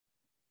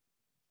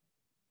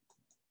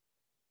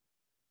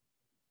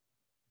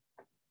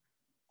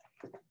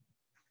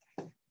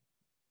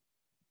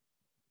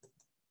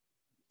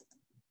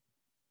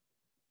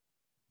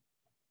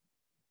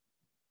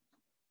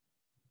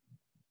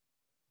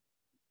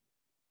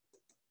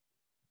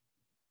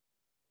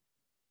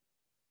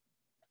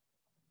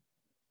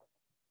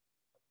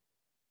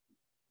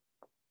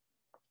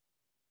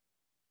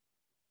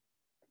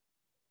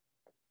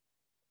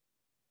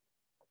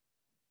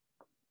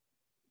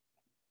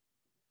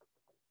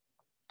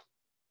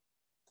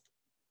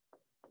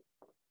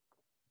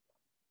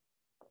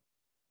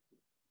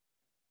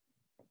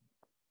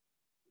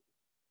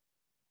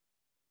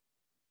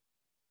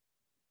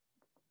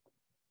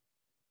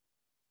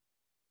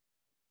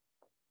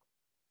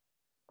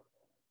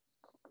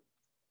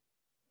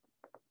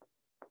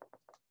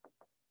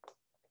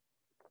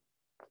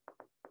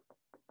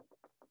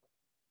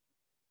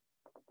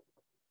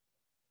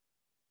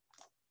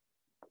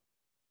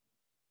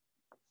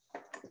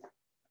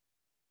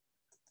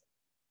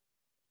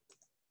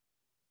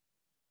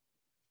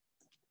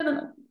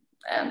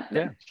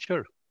Yeah,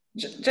 sure.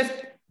 Just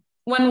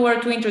one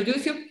word to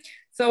introduce you.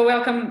 So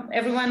welcome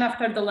everyone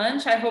after the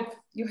lunch. I hope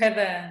you had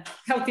a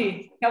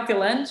healthy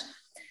lunch.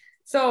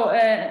 So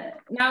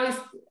now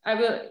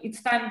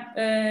it's time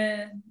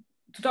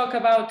to talk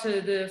about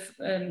the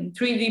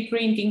 3D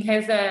printing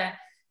as a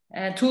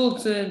tool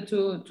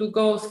to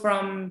go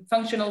from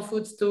functional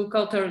foods to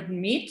cultured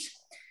meat.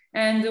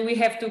 And we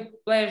have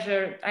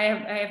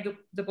I have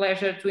the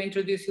pleasure to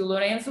introduce you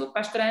Lorenzo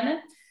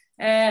Pastrana,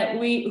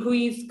 who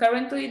is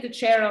currently the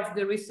chair of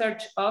the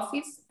research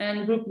office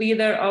and group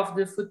leader of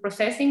the food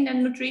processing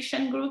and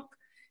nutrition group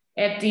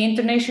at the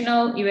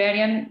International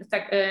Iberian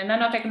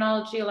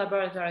Nanotechnology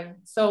Laboratory.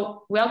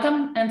 So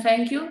welcome and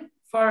thank you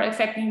for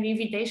accepting the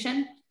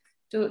invitation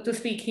to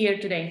speak here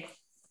today.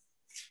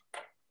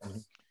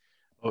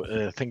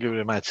 Thank you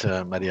very much,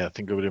 Maria.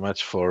 Thank you very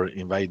much for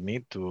inviting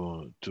me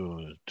to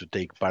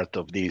take part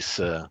of this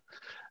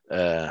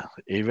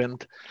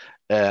event.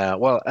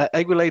 Well,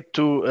 I would like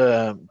to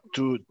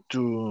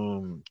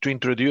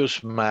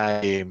introduce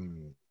my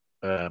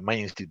my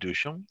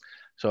institution.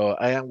 So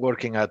I am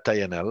working at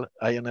INL.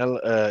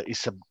 INL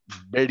is a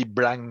very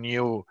brand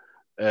new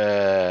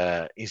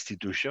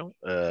institution.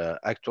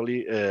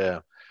 Actually,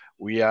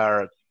 we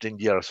are 10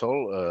 years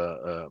old,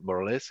 more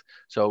or less.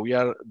 So we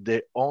are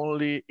the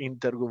only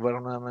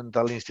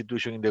intergovernmental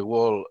institution in the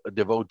world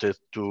devoted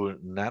to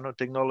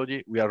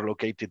nanotechnology. We are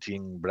located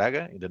in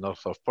Braga, in the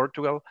north of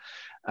Portugal.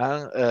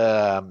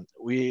 And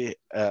we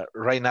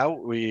right now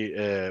we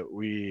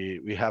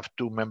have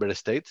 2 member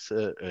states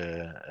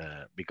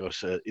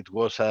because it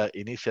was an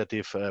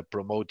initiative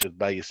promoted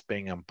by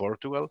Spain and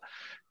Portugal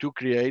to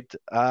create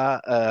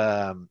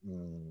a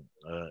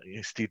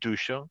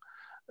institution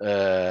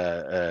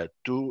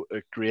to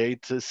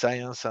create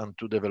science and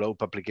to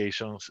develop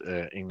applications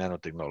in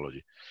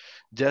nanotechnology.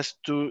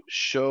 Just to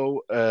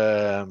show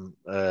a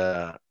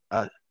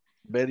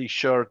very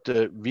short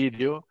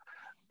video,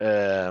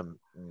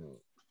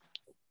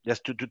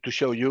 just to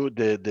show you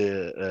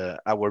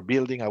our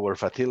building, our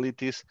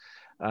facilities,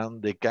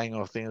 and the kind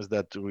of things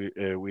that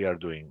we are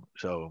doing.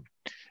 So,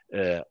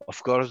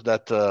 of course,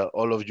 that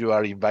all of you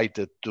are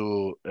invited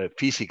to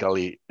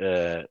physically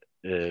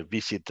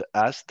visit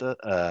us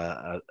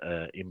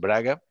in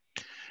Braga.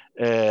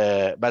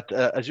 But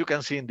as you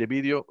can see in the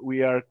video,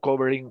 we are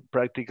covering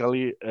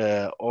practically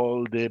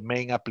all the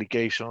main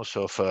applications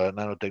of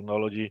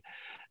nanotechnology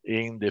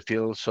in the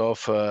fields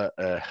of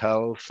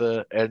health,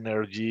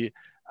 energy,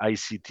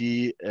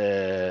 ICT,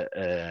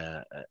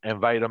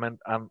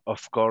 environment, and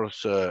of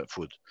course,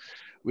 food.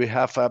 We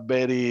have a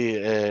very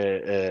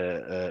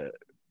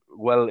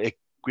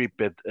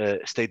well-equipped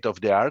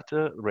state-of-the-art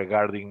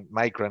regarding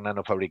micro and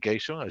nano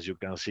fabrication, as you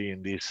can see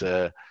in this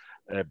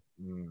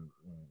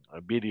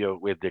video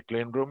with the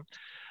clean room,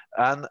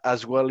 and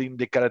as well in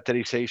the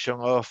characterization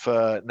of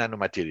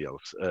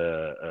nanomaterials,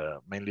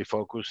 mainly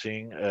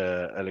focusing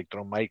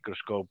electron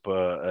microscope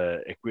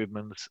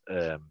equipments,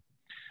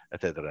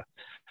 etc.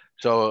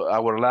 So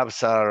our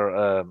labs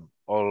are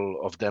all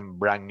of them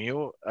brand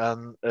new,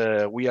 and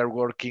we are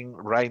working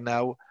right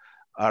now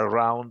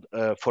around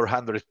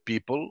 400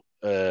 people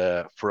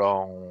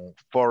from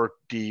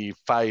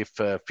 45,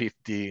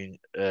 50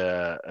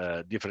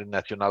 different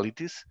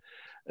nationalities.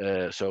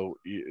 So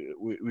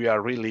we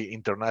are really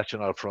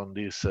international from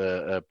this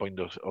point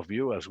of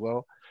view as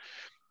well.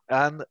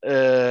 And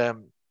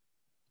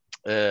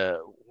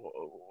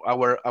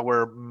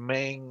our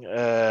main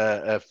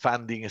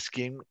funding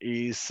scheme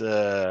is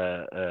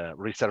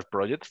research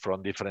projects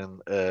from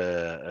different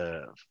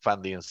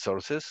funding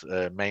sources,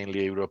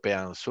 mainly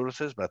European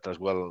sources, but as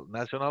well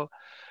national,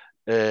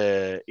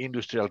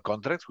 industrial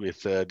contracts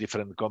with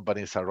different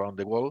companies around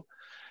the world,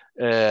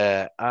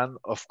 and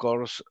of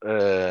course,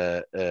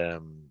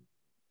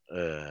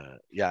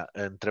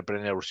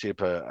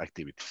 entrepreneurship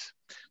activities.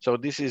 So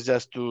this is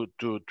just to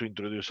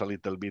introduce a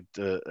little bit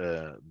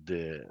the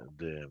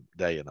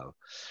INL.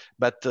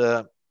 But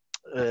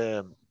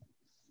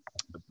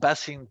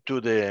passing to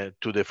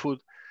the food,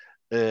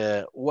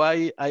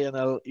 why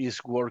INL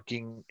is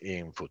working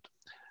in food?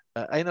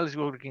 INL is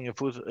working in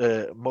food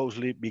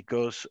mostly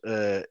because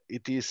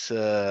it is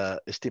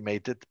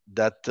estimated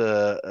that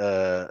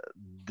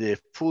the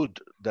food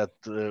that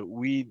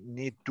we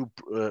need to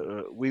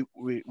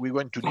we're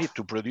going to need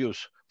to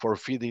produce for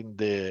feeding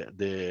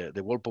the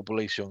world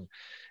population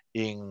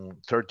in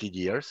 30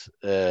 years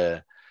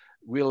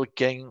will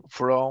came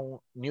from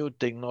new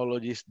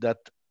technologies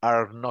that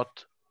are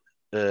not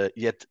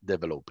yet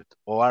developed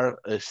or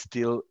are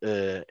still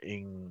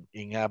in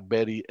a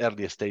very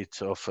early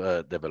stage of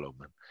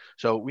development.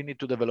 So we need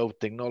to develop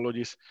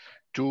technologies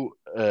to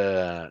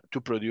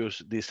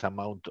produce this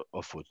amount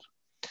of food.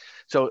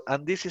 So,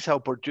 and this is an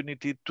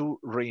opportunity to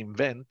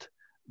reinvent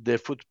the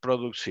food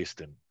product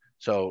system.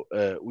 So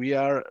we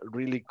are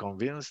really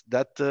convinced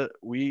that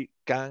we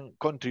can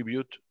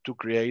contribute to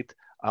create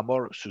a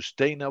more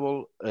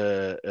sustainable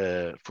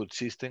food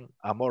system,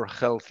 a more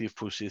healthy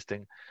food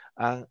system,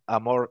 and a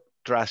more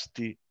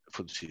trusty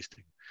food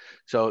system.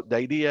 So the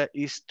idea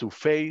is to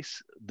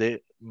face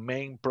the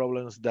main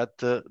problems that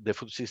the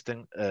food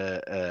system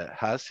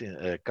has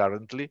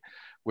currently,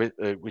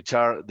 which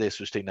are the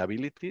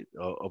sustainability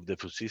of the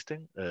food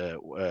system.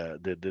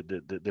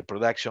 The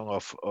production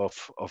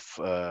of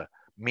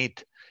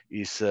meat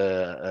is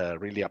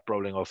really a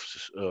problem of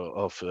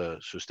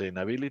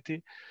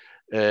sustainability.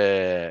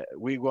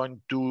 We want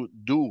to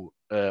do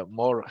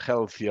more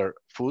healthier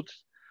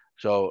foods.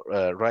 So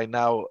right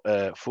now,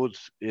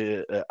 foods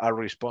are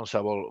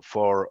responsible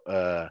for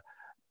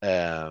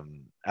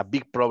a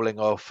big problem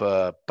of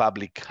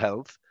public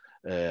health.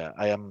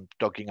 I am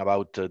talking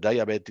about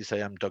diabetes, I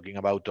am talking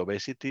about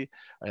obesity,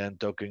 I am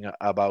talking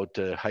about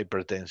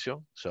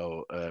hypertension.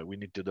 So we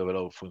need to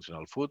develop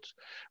functional foods.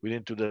 We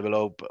need to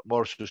develop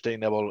more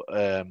sustainable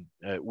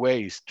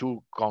ways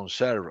to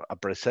conserve,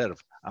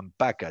 preserve, and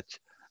package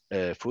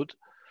food.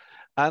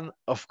 And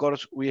of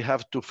course, we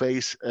have to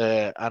face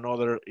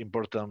another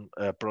important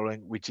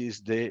problem, which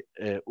is the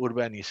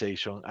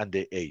urbanization and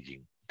the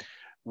aging.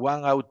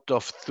 1 out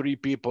of 3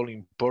 people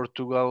in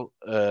Portugal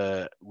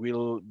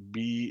will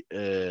be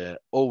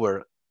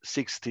over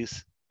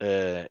 60s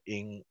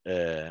in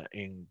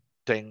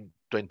 10,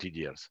 20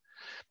 years.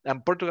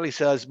 And Portugal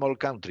is a small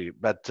country,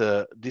 but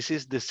this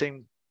is the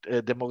same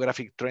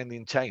demographic trend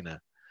in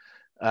China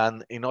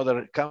and in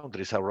other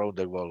countries around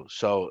the world.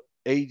 So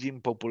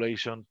aging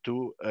population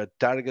to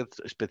target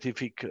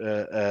specific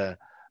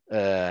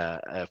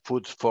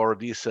foods for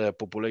this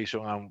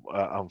population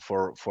and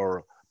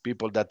for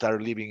people that are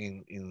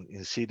living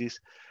in cities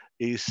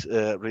is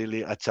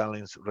really a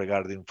challenge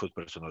regarding food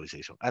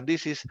personalization. And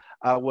this is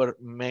our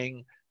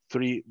main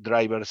 3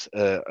 drivers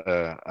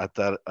at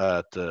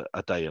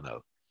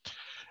INL.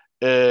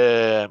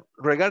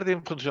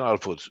 Regarding functional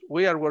foods,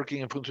 we are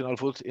working in functional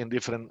foods in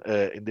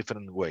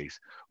different ways.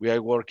 We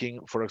are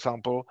working, for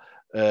example,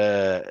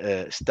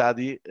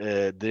 study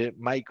the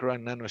micro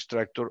and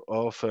nanostructure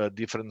of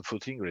different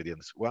food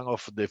ingredients. One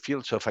of the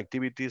fields of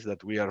activities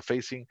that we are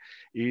facing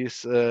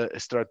is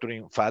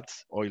structuring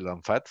fats, oil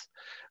and fats,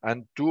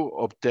 and to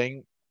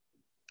obtain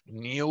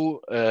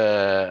new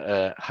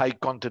high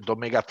content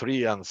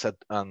omega-3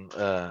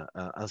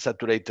 and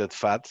saturated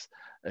fats,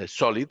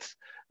 solids,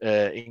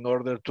 in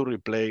order to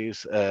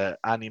replace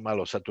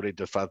animal or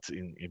saturated fats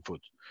in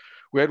food.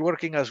 We are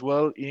working as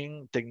well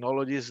in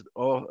technologies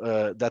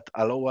that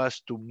allow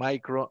us to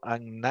micro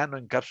and nano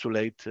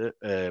encapsulate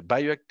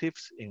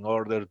bioactives in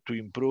order to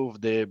improve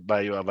the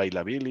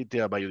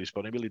bioavailability and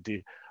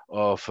biodisponibility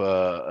of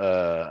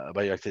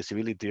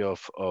bioaccessibility of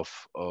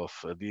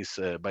these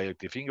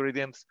bioactive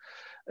ingredients,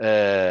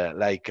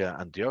 like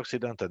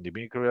antioxidants,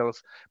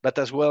 antimicrobials, but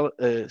as well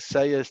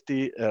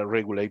satiety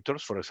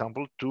regulators, for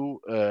example,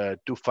 to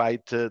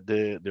fight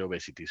the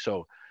obesity.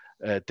 So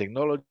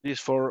technologies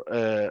for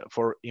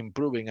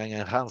improving and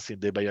enhancing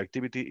the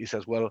bioactivity is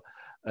as well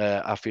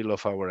a field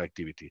of our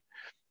activity.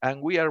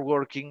 And we are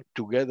working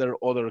together,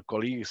 other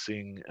colleagues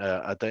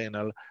at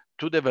INL,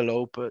 to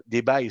develop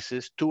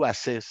devices to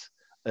assess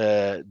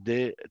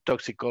the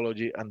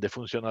toxicology and the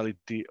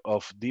functionality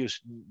of these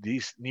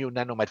new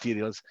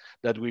nanomaterials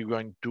that we're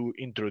going to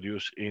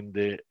introduce in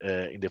the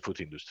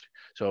food industry.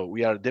 So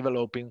we are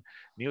developing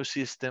new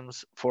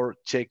systems for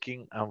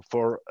checking and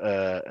for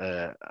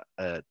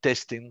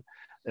testing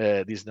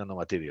these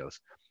nanomaterials.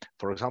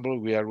 For example,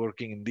 we are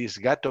working in these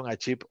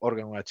gut-on-a-chip,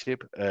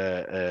 organ-on-a-chip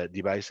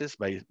devices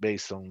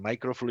based on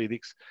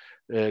microfluidics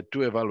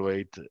to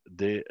evaluate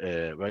the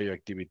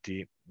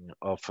bioactivity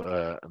of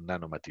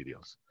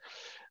nanomaterials.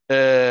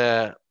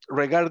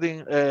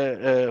 Regarding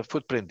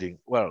food printing,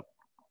 well,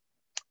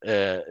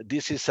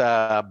 this is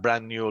a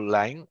brand new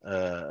line,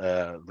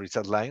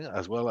 research line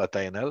as well at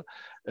INL.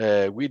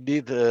 We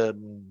did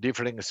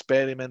different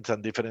experiments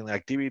and different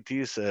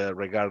activities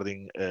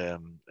regarding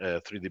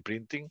 3D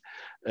printing.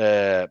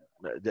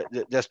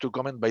 Just to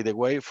comment, by the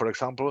way, for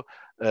example,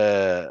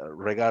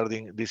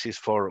 regarding this is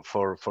for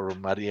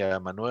Maria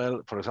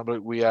Manuel. For example,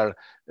 we are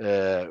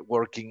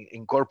working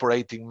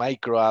incorporating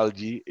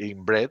microalgae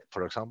in bread,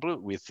 for example,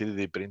 with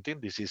 3D printing.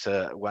 This is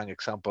one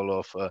example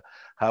of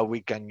how we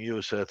can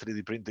use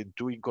 3D printing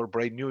to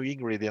incorporate new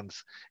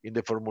ingredients in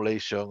the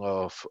formulation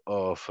of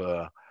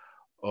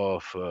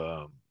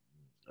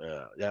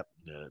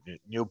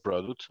new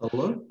products,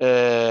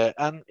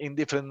 and in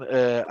different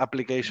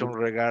applications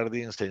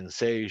regarding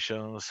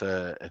sensations,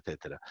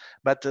 etc.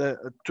 But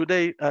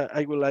today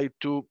I would like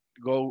to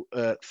go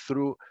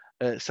through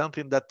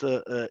something that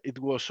it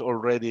was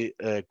already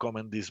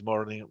commented this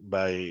morning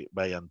by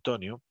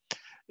Antonio,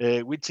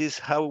 which is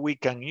how we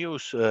can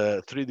use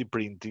 3D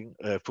printing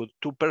food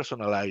to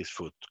personalize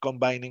food,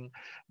 combining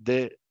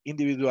the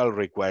individual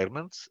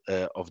requirements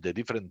of the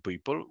different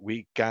people.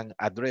 We can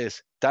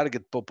address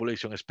target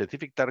population, a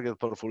specific target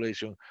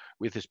population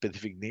with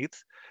specific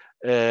needs,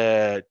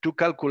 to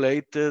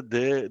calculate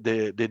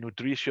the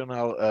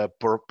nutritional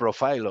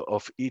profile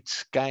of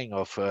each kind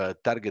of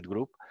target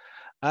group,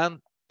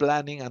 and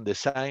planning and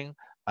design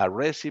a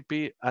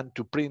recipe, and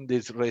to print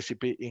this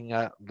recipe in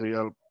a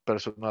real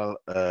personal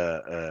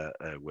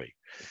way.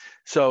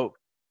 So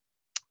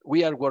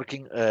we are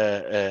working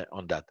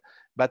on that.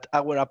 But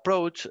our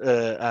approach,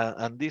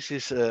 and this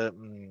is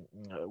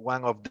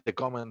one of the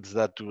comments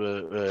that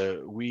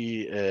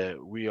we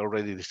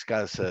already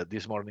discussed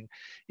this morning,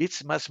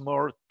 it's much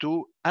more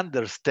to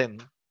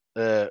understand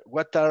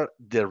what are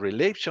the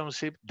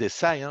relationship, the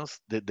science,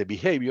 the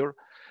behavior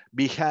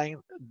behind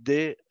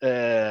the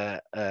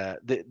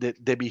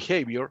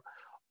behavior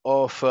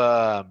of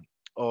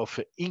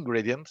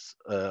ingredients,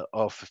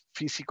 of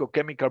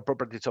physicochemical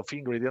properties of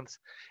ingredients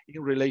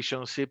in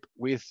relationship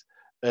with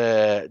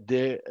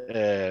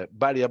the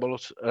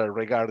variables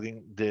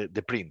regarding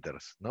the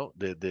printers, no,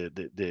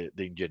 the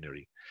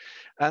engineering.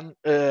 And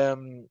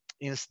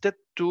instead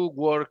to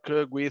work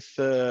with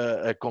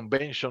a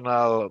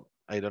conventional,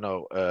 I don't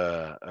know,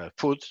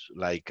 foods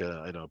like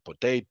I don't know,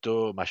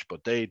 potato, mashed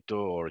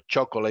potato, or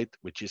chocolate,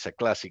 which is a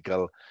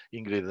classical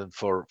ingredient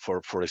for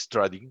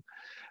studying.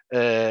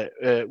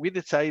 We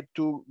decided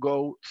to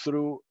go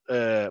through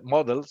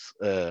models,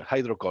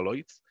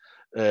 hydrocolloids,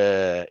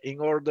 in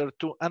order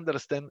to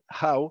understand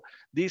how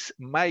this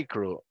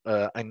micro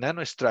and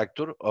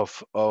nanostructure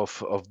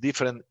of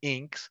different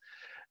inks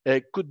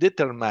could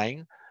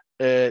determine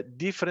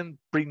different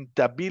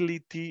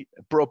printability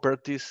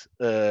properties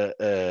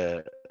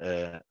and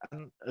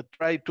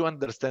try to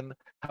understand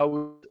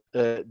how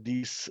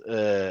this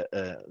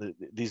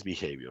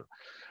behavior.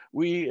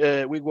 We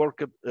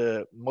work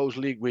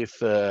mostly with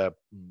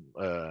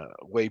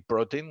whey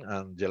protein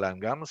and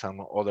gelangams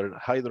and other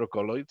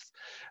hydrocolloids,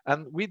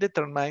 and we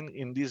determine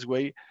in this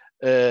way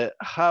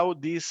how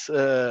this,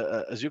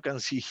 as you can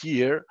see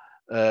here,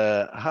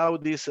 how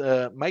this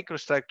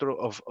microstructure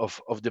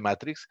of the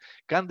matrix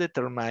can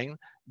determine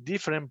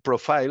different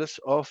profiles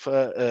of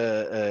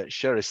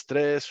shear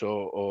stress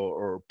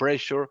or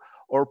pressure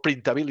or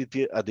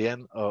printability at the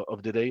end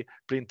of the day,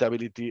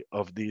 printability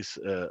of these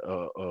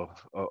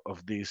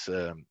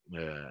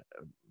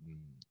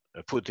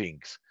food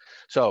inks.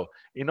 So,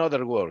 in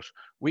other words,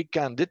 we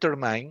can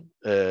determine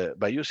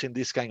by using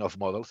this kind of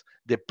models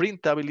the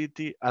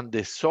printability and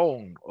the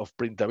zone of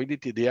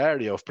printability, the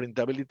area of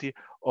printability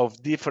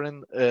of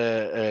different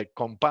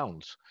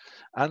compounds,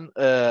 and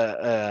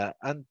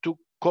to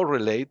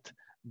correlate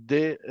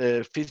the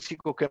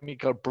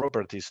physicochemical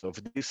properties of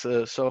this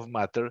soft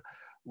matter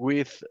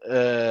with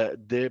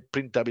the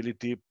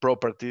printability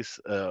properties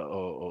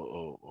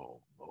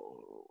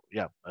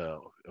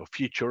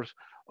features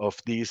of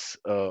these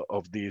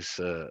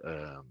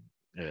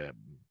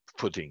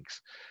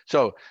footings.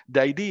 So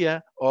the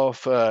idea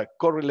of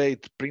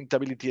correlate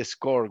printability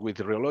score with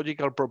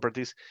rheological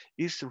properties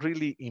is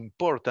really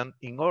important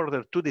in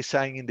order to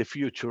design in the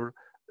future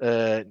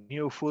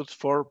new foods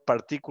for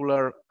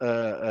particular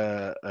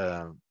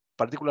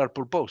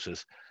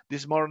purposes.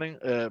 This morning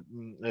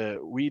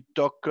we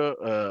talk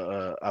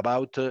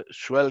about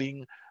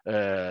swelling,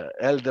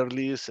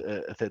 elderlies,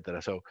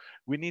 etc. So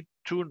we need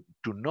to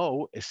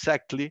know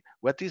exactly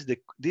what is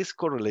this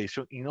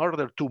correlation in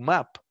order to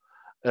map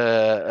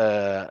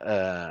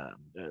to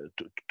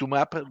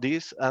map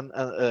this and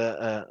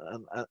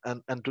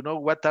to know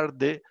what are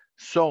the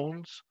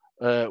zones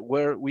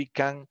where we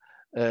can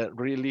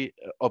really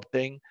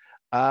obtain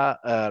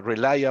a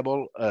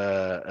reliable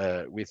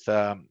with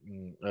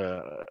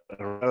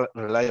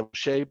reliable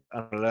shape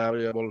and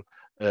reliable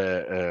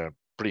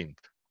print.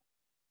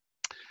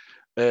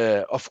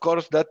 Of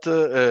course, that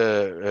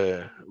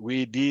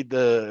we did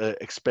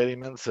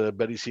experiments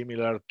very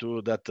similar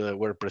to that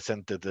were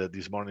presented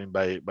this morning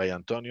by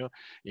Antonio,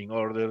 in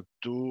order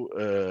to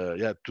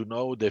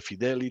know the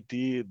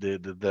fidelity, the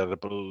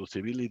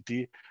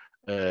reproducibility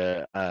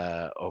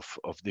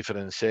of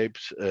different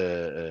shapes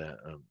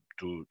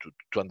to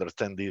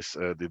understand this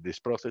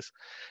process.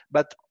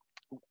 But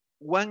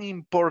one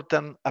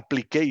important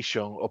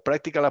application or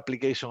practical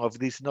application of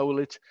this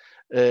knowledge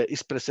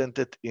is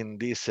presented in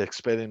this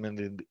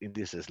experiment in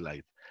this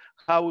slide.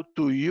 How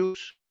to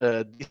use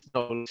this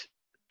knowledge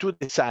to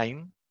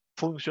design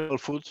functional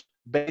foods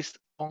based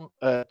on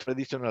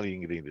traditional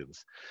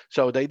ingredients.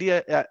 So the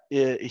idea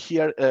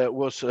here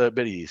was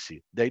very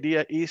easy. The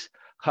idea is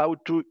how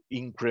to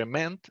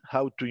increment,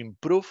 how to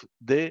improve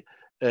the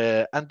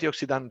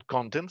antioxidant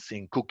contents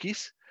in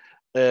cookies,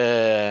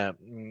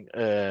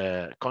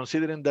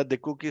 considering that the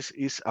cookies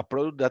is a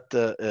product that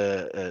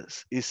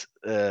is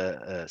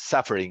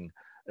suffering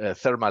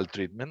thermal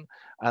treatment,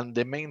 and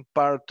the main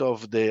part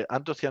of the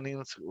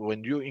anthocyanins,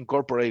 when you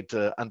incorporate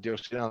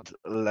antioxidants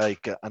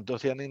like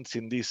anthocyanins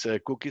in these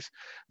cookies,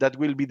 that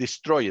will be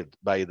destroyed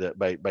by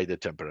the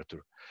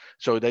temperature.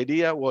 So the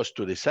idea was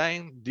to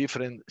design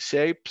different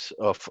shapes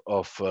of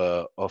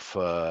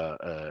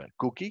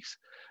cookies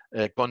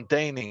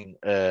containing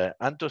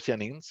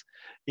anthocyanins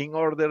in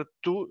order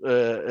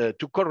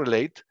to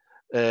correlate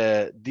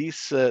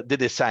the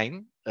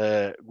design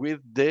with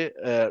the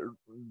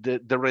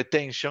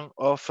retention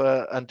of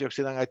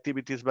antioxidant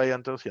activities by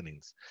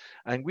anthocyanins.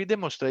 And we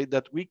demonstrate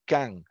that we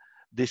can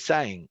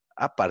design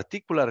a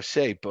particular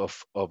shape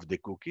of the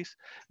cookies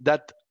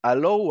that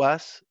allow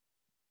us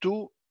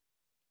to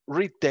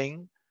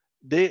retain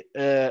the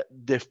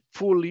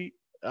fully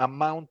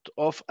amount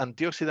of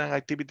antioxidant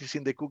activities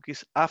in the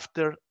cookies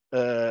after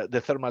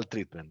the thermal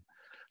treatment.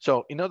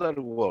 So in other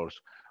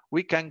words,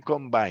 we can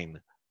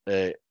combine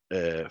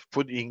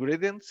food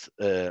ingredients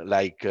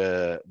like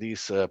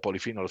these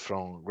polyphenols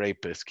from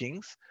grape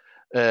skins,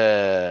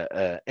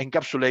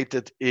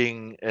 encapsulated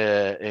in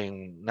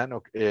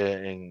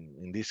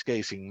this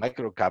case in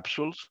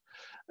microcapsules.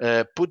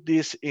 Put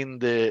this in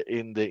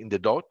the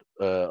dough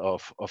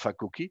of a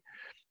cookie,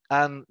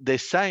 and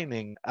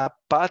designing a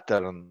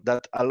pattern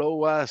that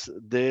allow us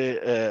the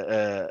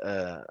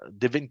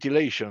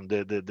ventilation,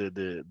 the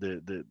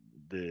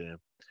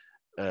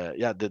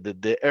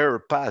air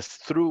pass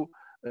through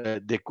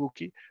the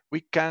cookie.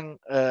 We can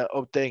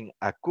obtain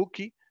a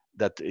cookie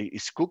that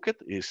is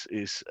cooked,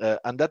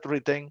 and that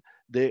retain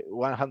the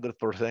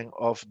 100%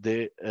 of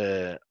the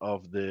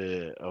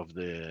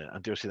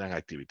antioxidant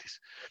activities.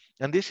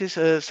 And this is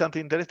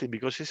something interesting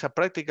because it's a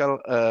practical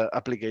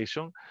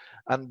application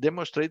and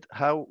demonstrate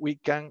how we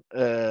can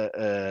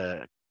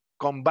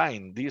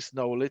combine this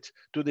knowledge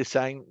to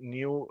design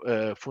new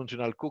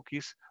functional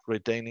cookies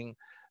retaining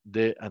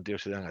the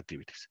antioxidant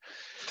activities.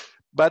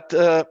 But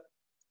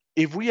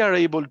if we are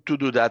able to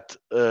do that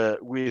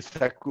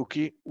with a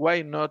cookie,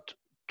 why not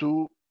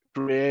to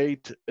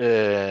create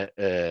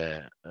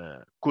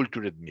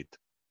cultured meat?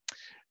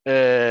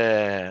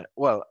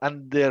 Well,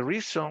 and the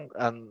reason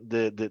and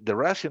the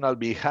rationale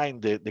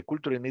behind the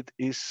cultured meat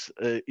is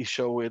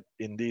shown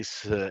in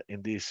this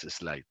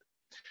slide.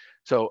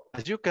 So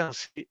as you can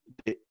see,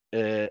 the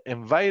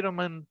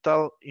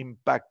environmental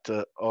impact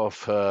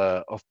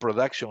of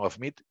production of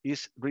meat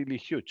is really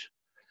huge.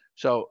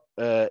 So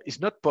it's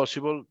not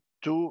possible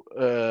to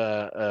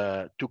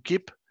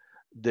keep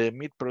the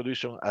meat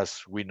production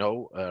as we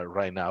know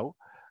right now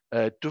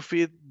to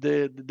feed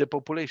the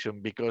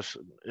population, because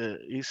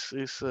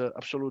it's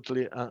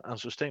absolutely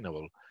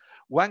unsustainable.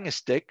 One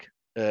steak,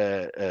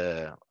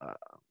 and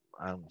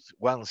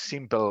one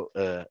simple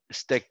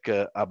steak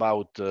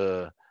about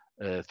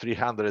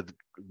 300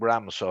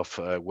 grams of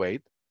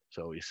weight,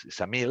 so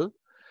it's a meal,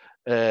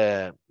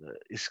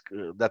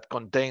 that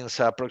contains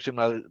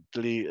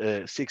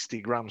approximately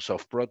 60 grams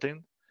of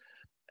protein,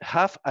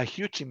 have a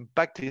huge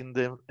impact in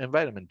the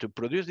environment. To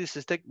produce this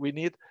steak, we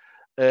need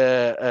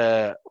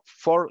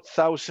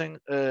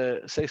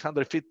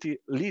 4,650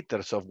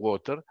 liters of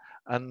water,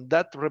 and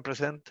that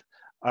represents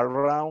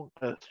around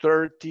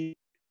 30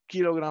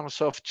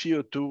 kilograms of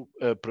CO2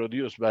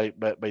 produced by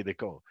the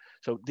cow.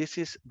 So this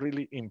is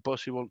really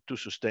impossible to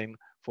sustain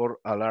for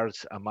a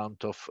large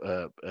amount of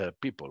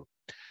people.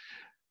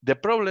 The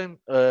problem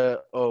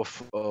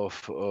of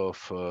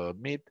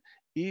meat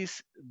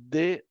is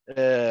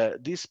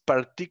this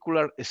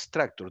particular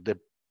structure. The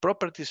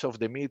properties of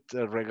the meat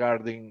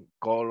regarding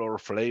color,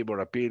 flavor,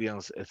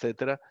 appearance,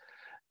 etc.,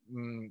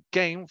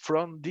 came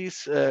from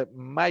these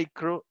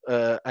micro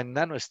and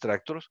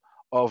nanostructures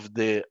of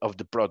the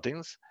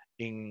proteins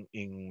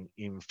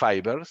in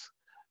fibers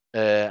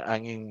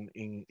and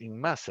in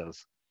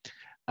muscles.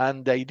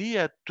 And the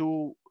idea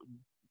to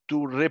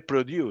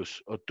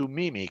reproduce or to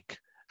mimic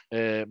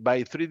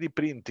by 3D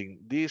printing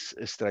this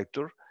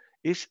structure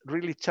is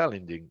really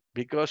challenging,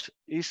 because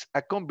it's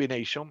a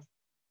combination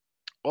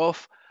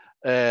of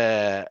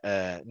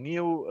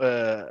new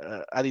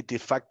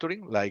additive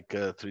factoring like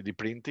 3D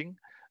printing,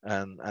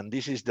 and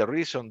this is the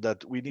reason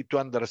that we need to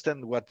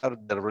understand what are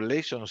the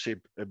relationship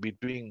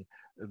between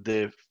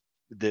the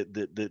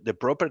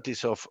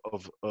properties of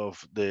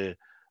the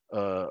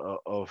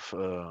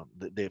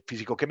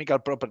physicochemical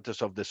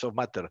properties of the soft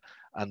matter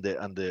and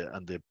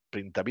the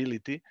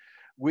printability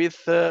with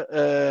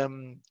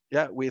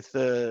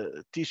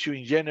tissue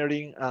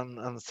engineering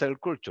and cell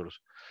cultures.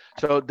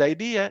 So the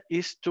idea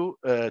is to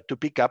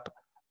pick up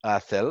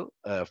a cell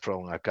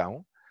from a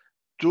cow,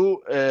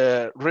 to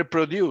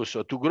reproduce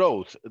or to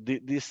grow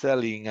this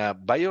cell in a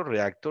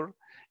bioreactor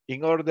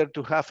in order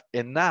to have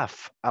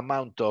enough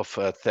amount of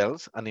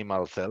cells,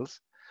 animal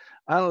cells,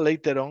 and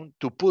later on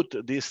to put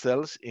these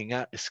cells in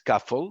a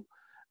scaffold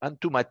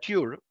and to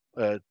mature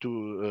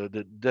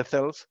the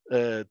cells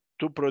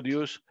to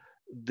produce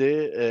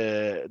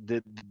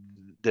the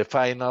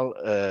final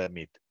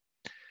meat.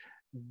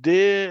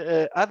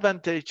 The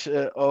advantage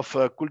of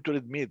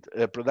cultured meat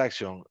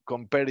production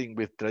comparing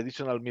with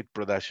traditional meat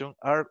production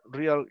are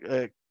real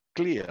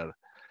clear.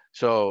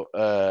 So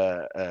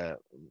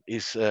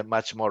it's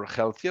much more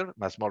healthier,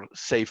 much more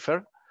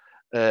safer,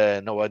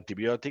 no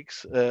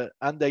antibiotics,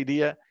 and the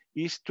idea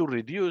is to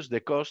reduce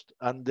the cost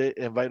and the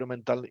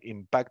environmental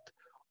impact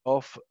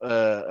of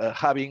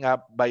having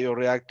a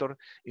bioreactor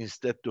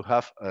instead to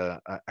have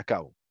a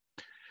cow.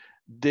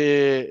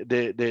 The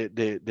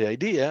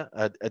idea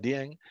at the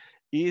end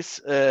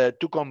is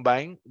to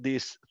combine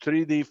this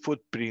 3D food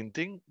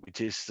printing,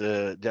 which is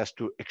just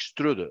to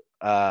extrude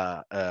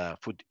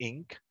food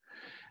ink,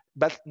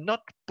 but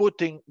not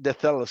putting the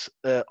cells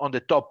on the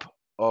top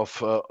of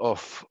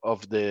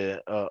the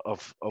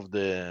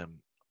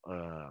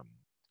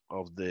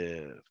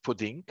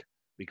food ink,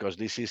 because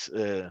this is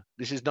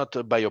not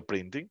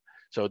bioprinting.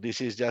 So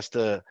this is just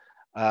a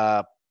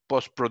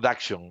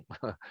post-production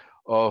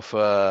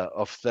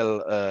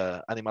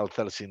cell, animal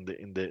cells in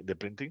the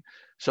printing.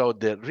 So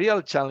the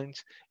real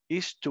challenge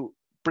is to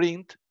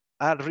print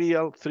a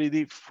real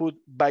 3D food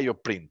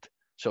bioprint.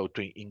 So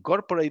to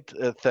incorporate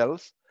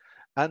cells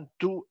and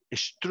to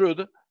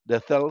extrude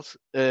the cells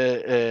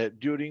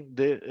during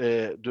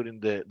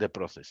the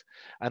process.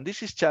 And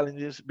this is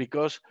challenges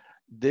because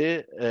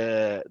the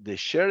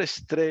sheer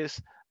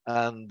stress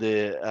and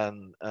the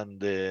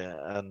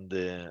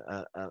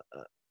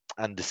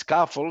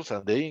scaffolds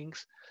and the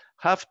inks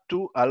have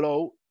to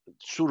allow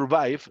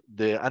survive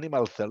the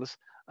animal cells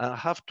and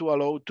have to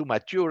allow to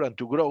mature and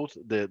to grow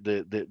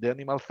the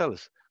animal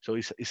cells. So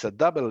it's a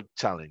double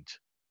challenge.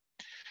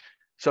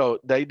 So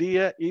the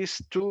idea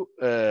is to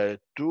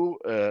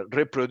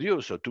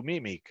reproduce or to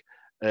mimic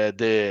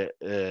the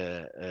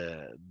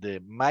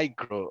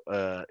micro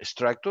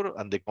structure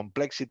and the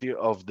complexity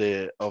of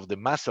the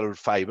muscle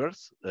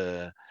fibers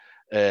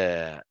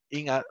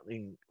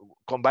in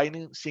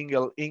combining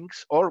single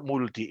inks or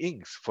multi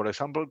inks. For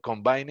example,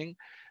 combining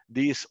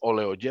these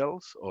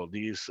oleogels or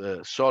these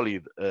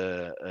solid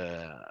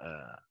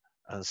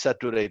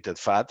unsaturated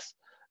fats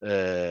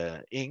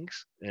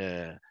inks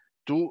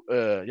to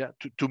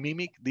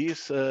mimic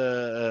this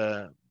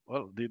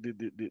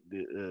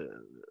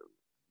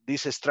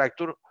this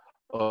structure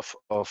of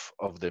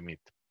the meat.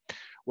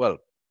 Well,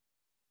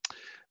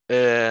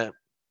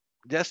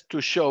 just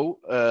to show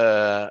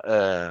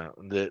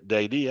the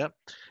idea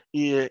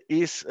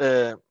is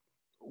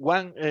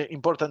one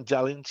important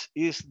challenge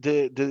is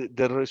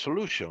the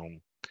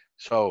resolution.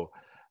 So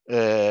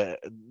the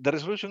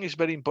resolution is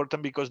very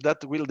important because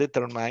that will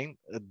determine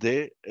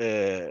the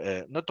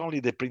not only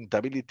the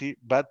printability,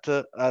 but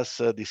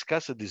as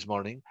discussed this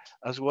morning,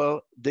 as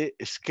well the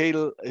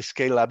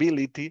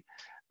scalability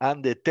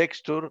and the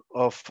texture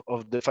of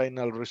the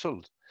final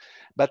result.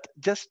 But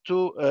just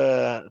to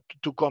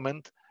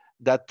comment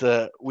that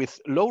with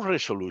low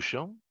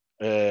resolution,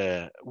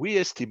 we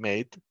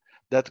estimate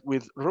that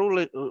with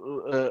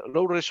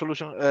low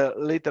resolution,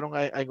 later on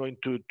I'm going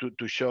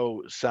to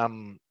show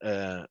some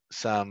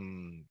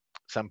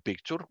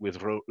picture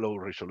with low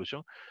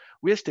resolution.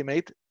 We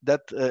estimate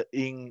that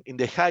in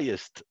the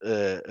highest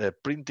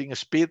printing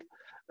speed,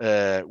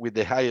 with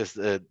the highest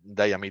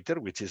diameter,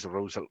 which is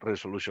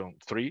resolution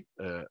 3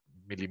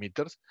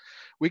 millimeters,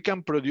 we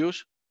can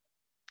produce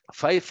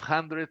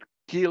 500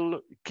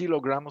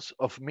 kilograms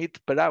of meat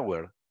per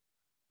hour.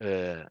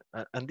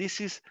 And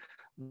this is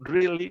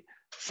really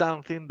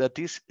something that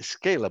is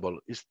scalable.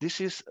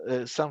 This is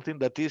something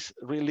that is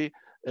really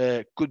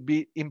could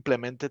be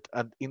implemented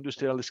at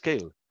industrial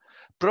scale.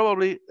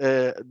 Probably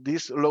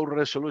this low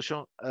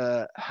resolution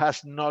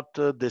has not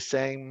the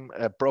same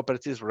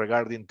properties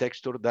regarding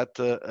texture that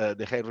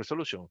the high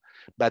resolution.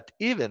 But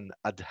even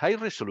at high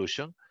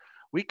resolution,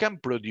 we can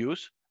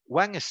produce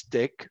one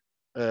steak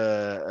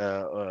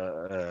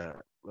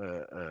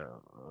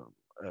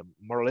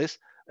more or less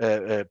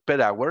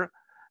per hour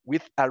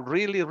with a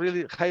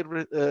really high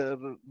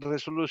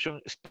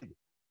resolution speed.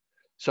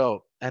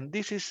 So, and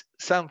this is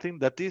something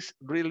that is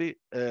really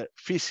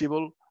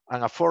feasible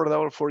and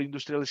affordable for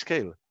industrial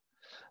scale.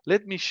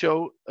 Let me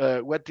show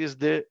what is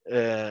the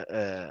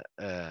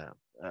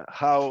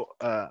how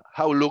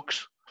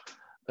looks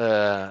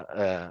the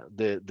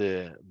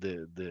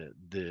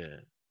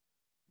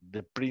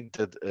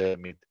printed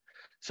meat.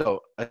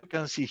 So as you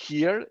can see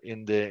here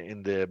in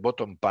the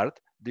bottom part,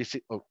 this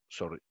is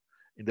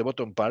in the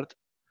bottom part,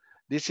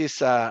 this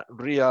is a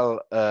real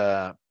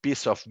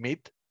piece of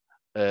meat.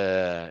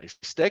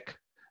 Steak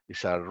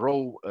is a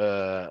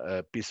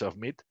raw piece of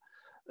meat.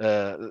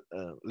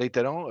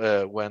 Later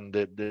on, when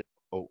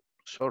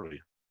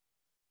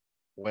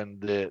when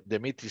the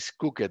meat is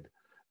cooked,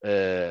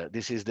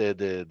 this is the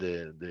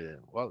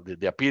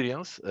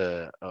appearance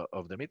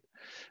of the meat.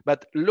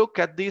 But look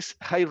at this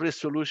high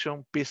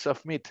resolution piece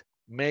of meat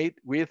made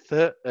with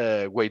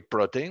whey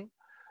protein,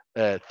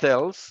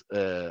 cells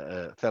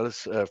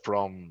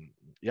from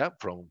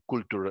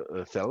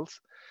culture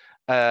cells,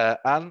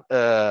 and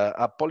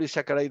a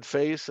polysaccharide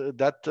phase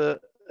that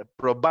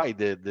provide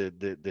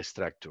the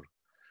structure.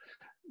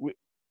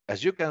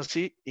 As you can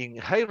see in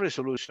high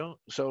resolution,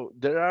 so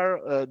there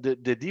are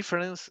the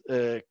difference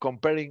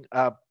comparing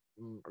a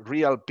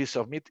real piece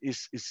of meat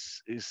is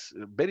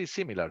very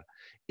similar.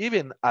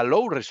 Even a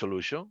low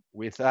resolution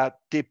with a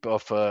tip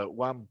of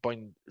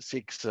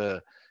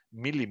 1.6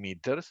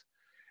 millimeters,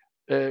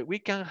 we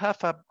can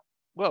have a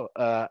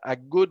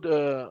good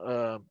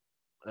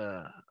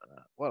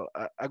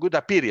a good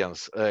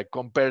appearance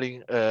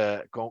comparing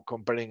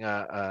comparing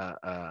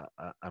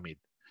a meat.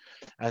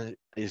 And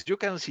as you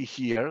can see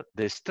here,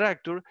 the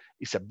structure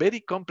is a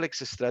very complex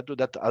structure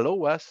that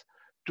allow us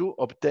to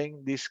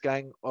obtain this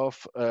kind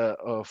of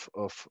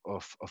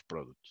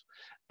products.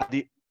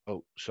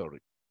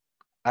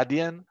 At the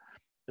end,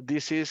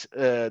 this is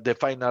the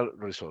final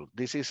result.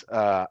 This is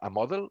a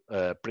model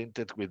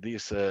printed with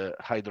these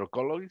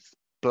hydrocolloids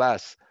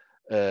plus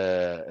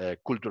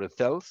cultured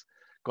cells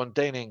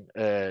containing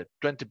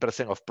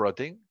 20% of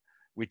protein,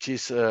 which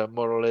is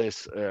more or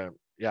less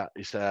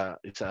it's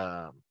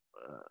a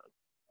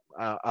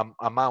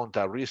amount,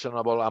 a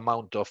reasonable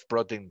amount of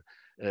protein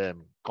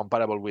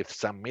comparable with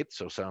some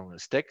meats or some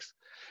steaks.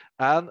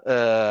 And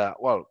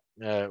well,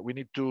 we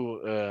need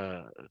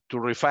to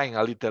refine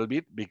a little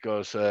bit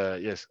because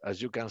yes,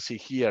 as you can see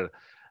here,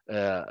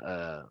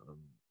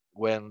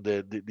 when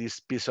this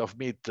piece of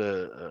meat,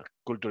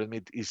 cultured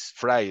meat, is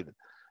fried,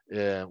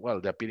 well,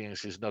 the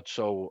appearance is not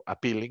so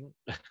appealing.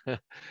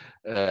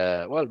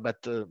 Well,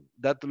 but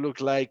that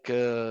looks like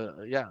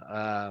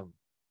a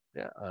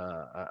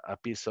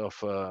piece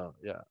of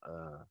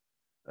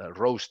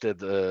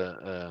roasted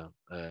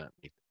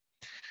meat.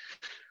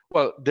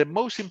 Well, the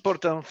most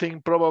important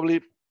thing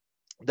probably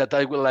that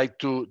I would like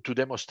to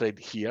demonstrate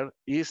here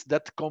is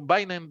that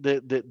combining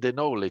the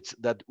knowledge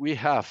that we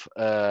have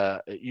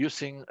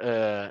using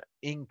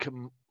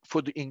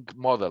food ink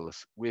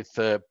models with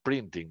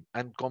printing,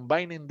 and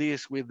combining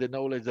this with the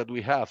knowledge that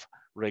we have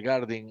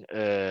regarding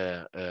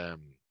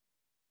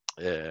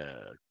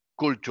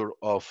culture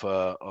of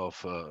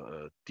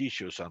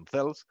tissues and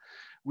cells,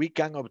 we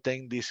can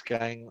obtain this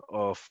kind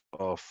of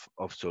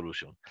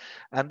solution.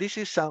 And this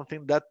is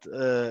something that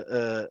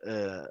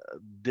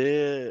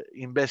the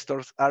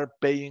investors are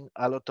paying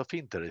a lot of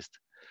interest.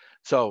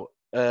 So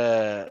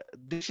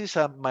this is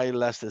my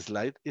last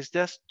slide. It's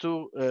just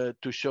to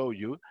show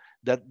you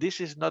that this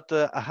is not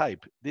a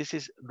hype. This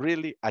is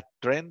really a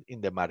trend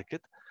in the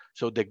market.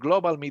 So the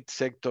global meat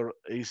sector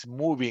is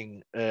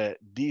moving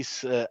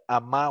this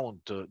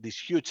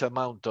huge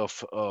amount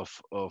of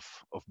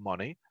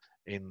money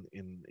in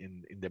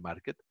the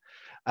market,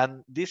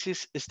 and this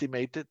is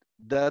estimated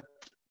that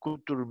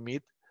culture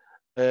meat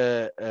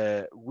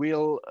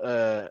will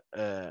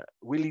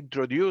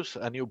introduce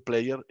a new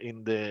player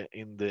in the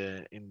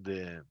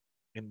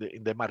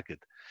market.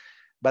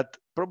 But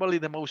probably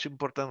the most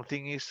important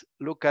thing is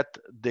look at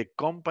the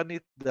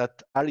companies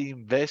that are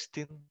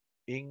investing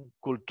in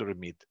culture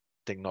meat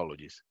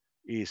technologies.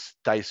 Is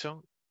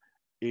Tyson,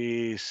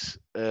 is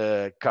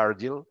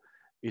Cargill,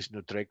 is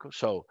Nutreco.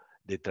 So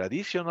the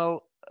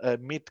traditional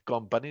meat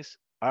companies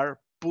are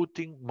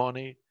putting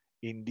money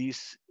in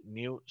this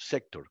new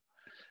sector.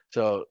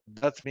 So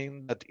that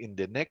means that in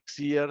the next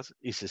years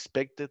it's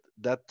expected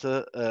that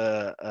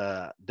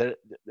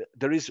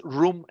there is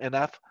room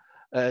enough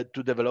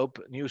to develop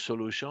new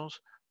solutions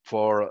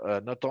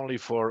for not only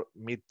for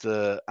meat,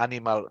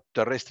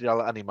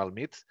 terrestrial animal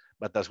meats,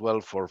 but as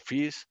well for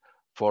fish,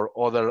 for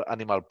other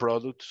animal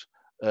products,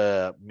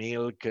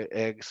 milk,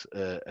 eggs,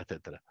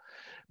 etc.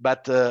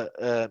 But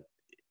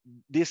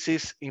this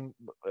is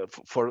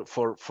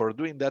for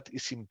doing that,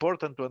 it's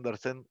important to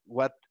understand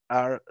what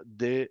are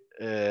the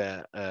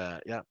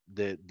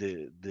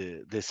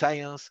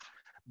science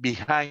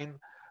behind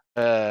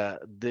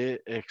the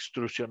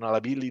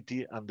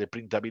extrusionability and the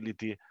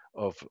printability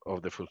of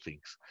the food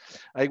things.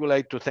 I would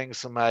like to thank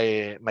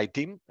my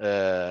team.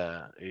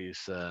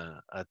 Is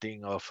a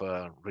team of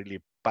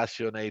really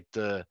passionate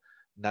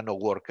nano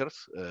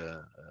workers.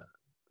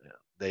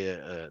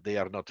 They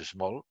are not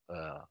small,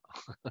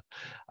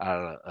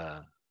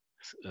 are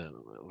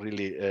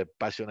really a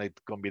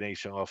passionate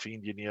combination of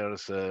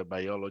engineers,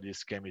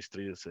 biologists,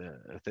 chemistries,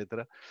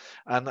 etc.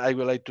 And I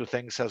would like to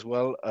thank as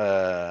well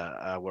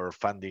our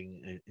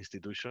funding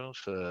institutions,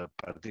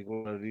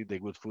 particularly the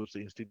Good Food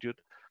Institute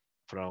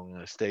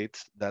from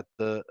states that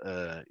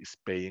is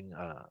paying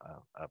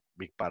a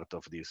big part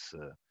of this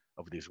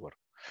work.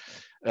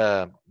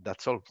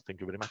 That's all.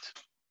 Thank you very much.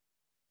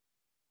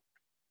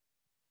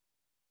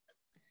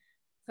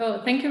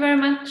 So thank you very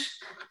much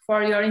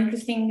for your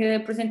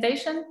interesting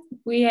presentation.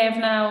 We have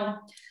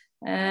now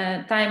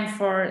time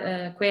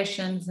for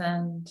questions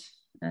and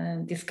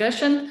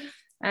discussion.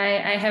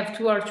 I have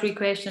 2 or 3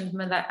 questions,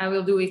 but I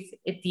will do it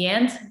at the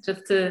end.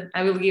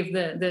 I will give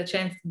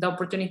the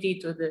opportunity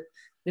to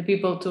the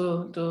people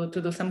to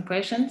do some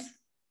questions.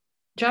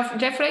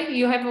 Jeffrey,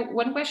 you have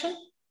 1 question?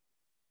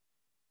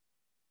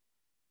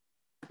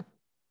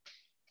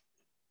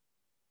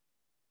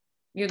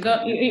 You're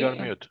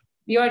mute.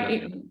 You're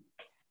mute.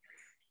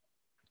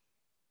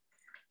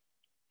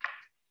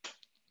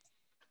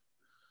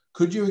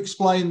 Could you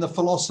explain the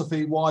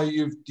philosophy why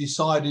you've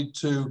decided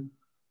to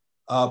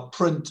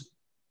print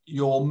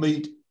your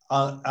meat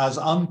as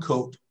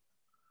uncooked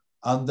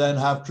and then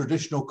have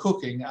traditional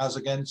cooking as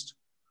against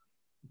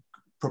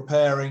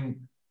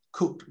preparing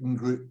cooked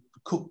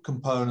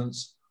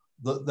components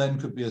that then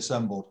could be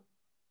assembled?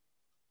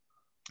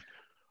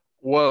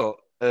 Well,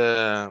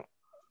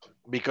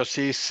 because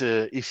it's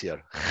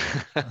easier.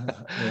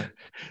 Yeah.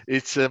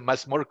 It's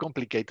much more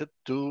complicated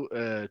to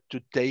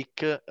take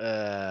the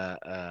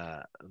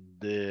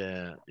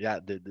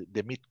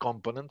meat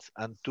components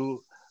and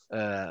to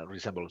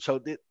reassemble. So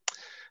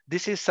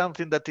this is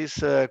something that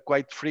is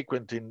quite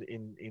frequent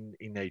in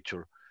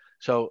nature.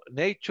 So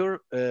nature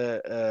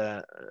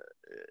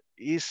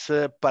is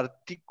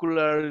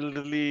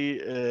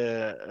particularly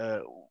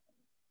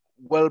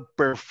well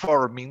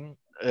performing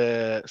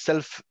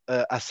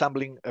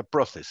self-assembling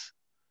process.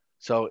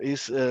 So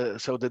is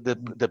so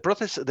the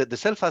process, the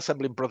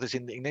self-assembling process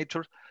in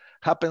nature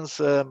happens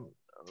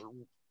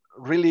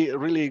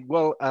really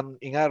well and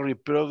in a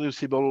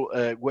reproducible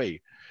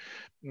way.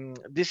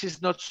 This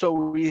is not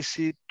so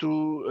easy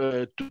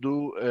to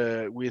do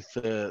with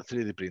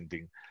 3D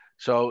printing.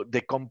 So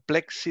the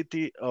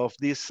complexity of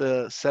this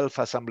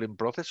self-assembling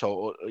process,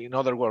 so in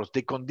other words,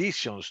 the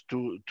conditions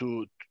to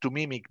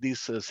mimic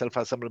this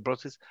self-assembling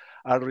process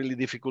are really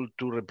difficult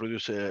to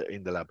reproduce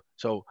in the lab.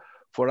 So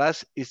for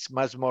us, it's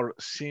much more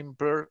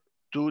simpler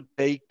to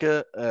take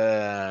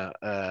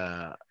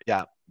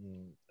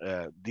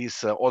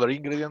these other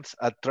ingredients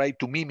and try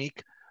to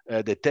mimic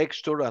the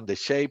texture and the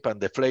shape and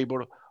the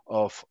flavor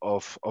of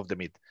the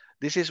meat.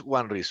 This is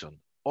one reason.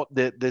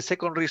 The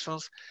second reason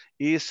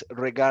is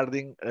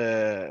regarding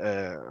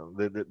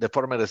the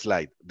former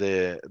slide,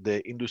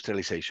 the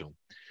industrialization.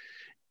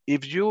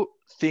 If you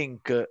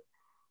think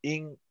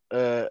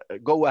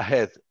go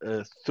ahead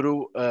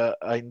through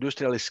an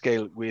industrial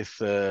scale with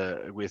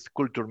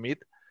culture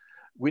meat,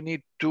 we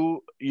need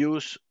to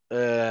use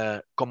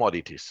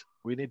commodities.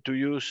 We need to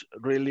use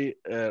really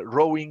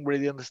raw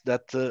ingredients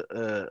that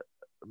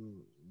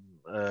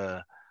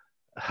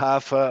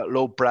have a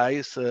low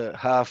price,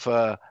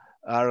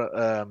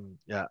 are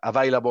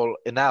available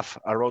enough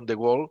around the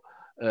world,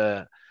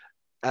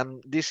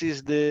 and this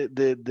is the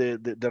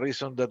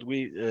reason that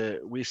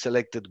we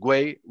selected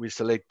whey, we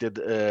selected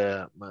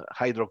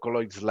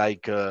hydrocolloids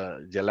like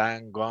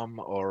gelang, gum,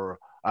 or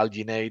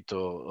alginate,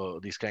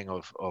 or this kind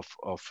of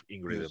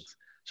ingredients. Yes.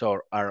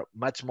 So are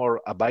much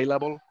more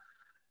available,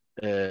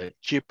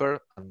 cheaper,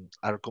 and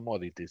are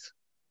commodities.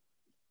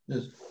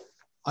 Yes.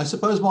 I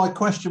suppose my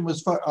question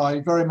was, I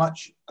very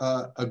much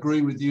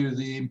agree with you,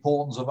 the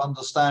importance of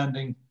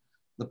understanding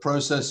the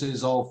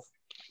processes of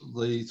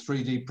the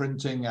 3D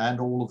printing and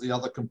all of the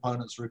other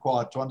components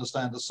required to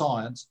understand the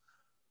science,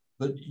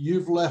 but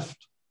you've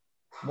left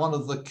one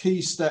of the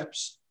key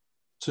steps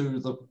to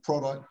the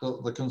product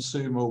that the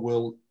consumer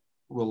will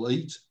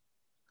eat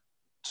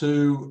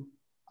to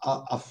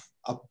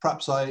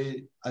perhaps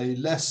a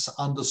less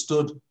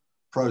understood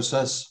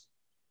process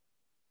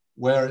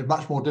where it's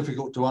much more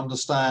difficult to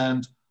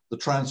understand the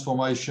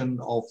transformation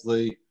of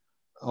the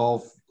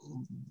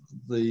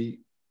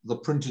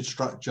printed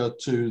structure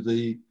to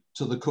the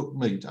cooked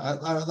meat.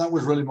 That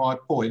was really my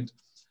point.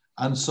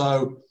 And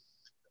so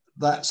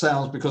that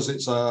sounds, because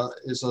it's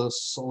a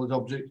solid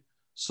object,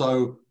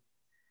 so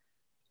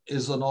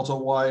is there not a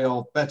way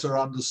of better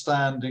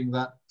understanding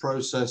that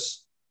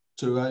process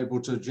to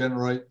able to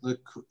generate the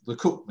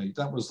cooked meat?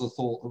 That was the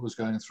thought that was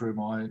going through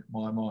my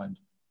mind.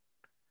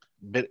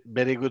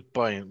 Very good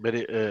point.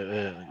 Very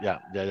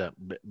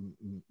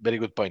very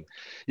good point.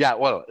 Yeah,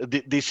 well,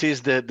 this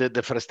is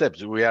the first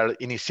steps. We are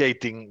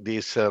initiating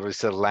this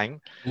research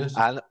line, yes.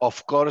 And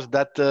of course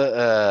that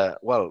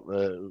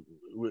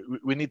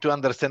we need to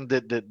understand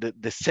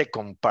the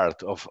second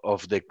part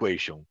of the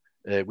equation,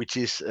 which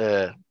is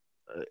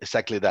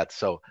exactly that.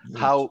 So yes.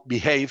 How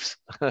behaves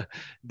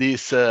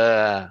this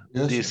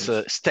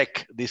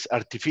steak, this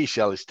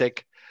artificial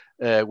steak,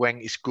 when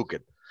it's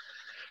cooked?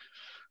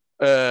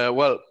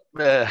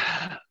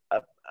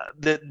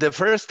 The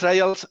first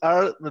trials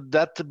are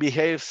that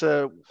behaves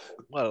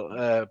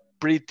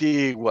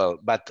pretty well,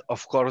 but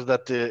of course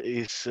that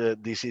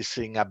this is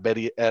in a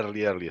very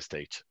early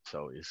stage,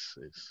 so it's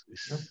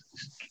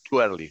too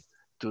early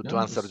to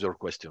answer your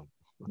question.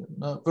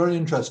 No, very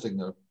interesting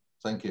though.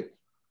 Thank you.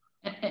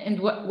 And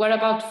what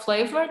about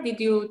flavor? Did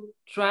you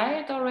try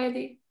it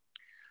already?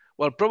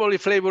 Well, probably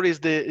flavor is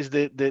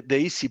the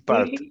easy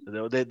part,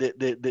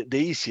 the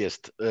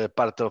easiest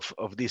part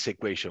of this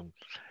equation,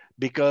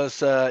 because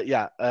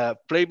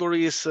flavor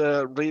is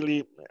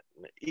really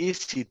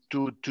easy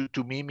to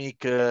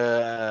mimic.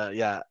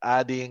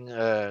 Adding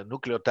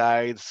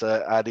nucleotides,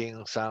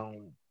 adding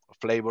some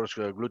flavors,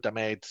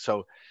 glutamate.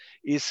 So,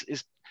 this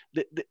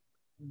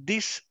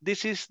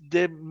is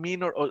the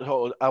minor.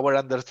 Our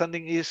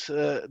understanding is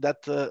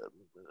that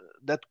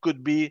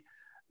could be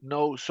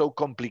no so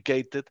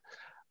complicated.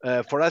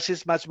 For us,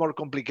 it's much more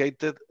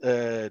complicated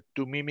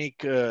to mimic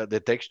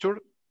the texture,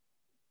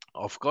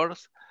 of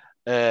course,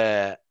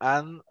 and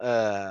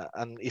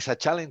it's a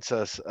challenge,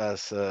 as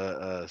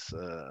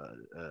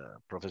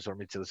Professor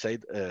Mitchell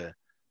said,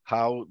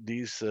 how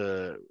these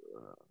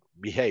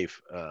behave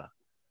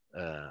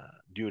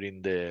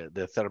during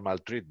the thermal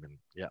treatment.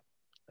 Yeah,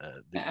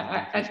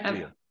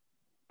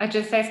 I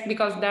just asked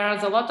because there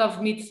is a lot of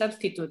meat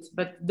substitutes,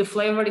 but the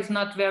flavor is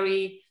not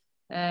very.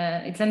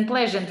 It's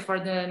unpleasant for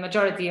the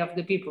majority of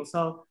the people.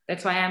 So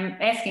that's why I'm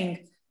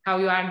asking how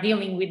you are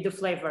dealing with the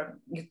flavor.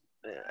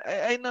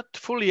 I not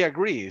fully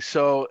agree.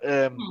 So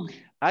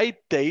I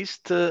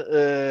taste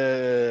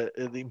the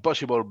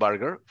Impossible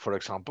Burger, for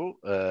example,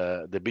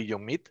 the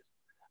Beyond Meat.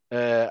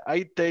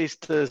 I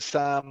taste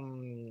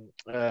some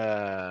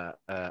at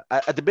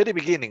the very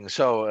beginning,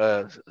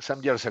 so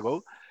some years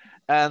ago.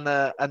 And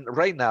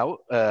right now,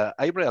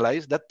 I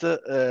realize that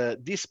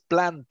these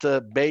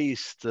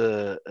plant-based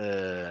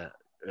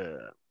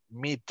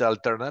meat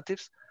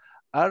alternatives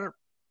are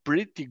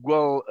pretty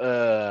well,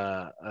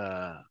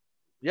 are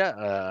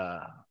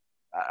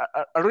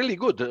really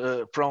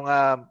good from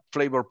a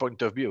flavor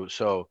point of view.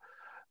 So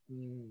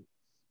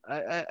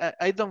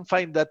I don't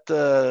find that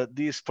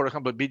this, for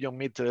example, Beyond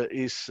Meat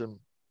is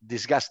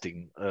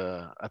disgusting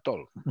at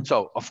all.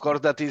 So of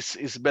course that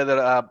is better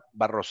a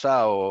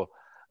barrosao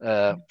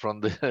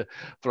from the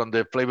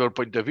flavor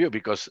point of view,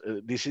 because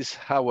this is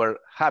our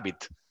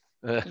habit.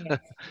 Yes.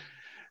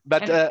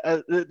 But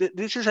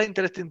this is an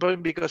interesting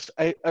point, because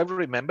I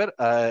remember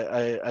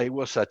I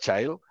was a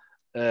child.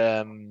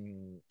 I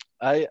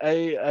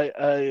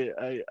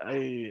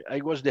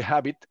was the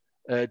habit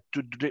to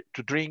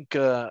drink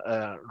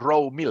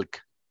raw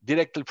milk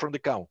directly from the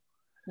cow.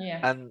 Yeah.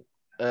 And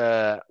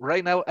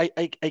right now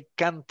I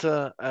can't.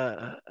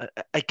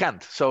 I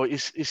can't. So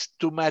it's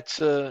too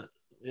much.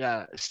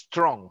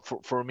 Strong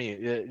for me.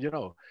 You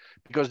know,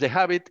 because the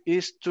habit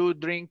is to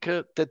drink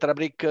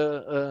Tetrabric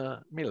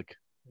milk,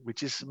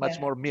 which is much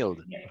more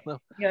mild.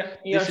 You're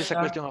this is sure.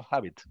 a question of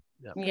habit.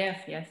 Yeah.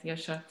 Yes, you're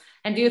sure.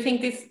 And do you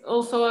think this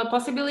also a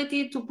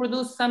possibility to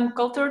produce some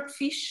cultured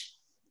fish?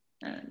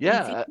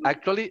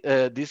 Actually,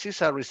 this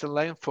is a recent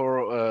line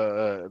for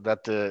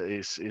that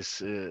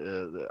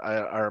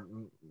are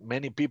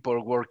many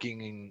people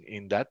working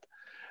in that.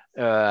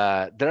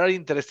 There are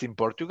interests in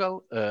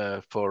Portugal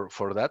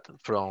for that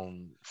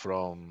from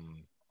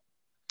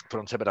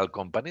several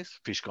companies,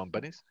 fish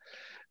companies.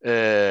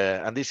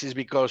 And this is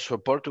because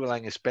Portugal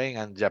and Spain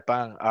and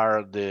Japan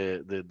are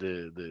the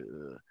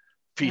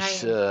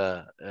fish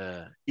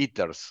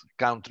eaters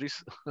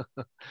countries.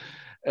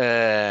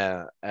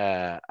 And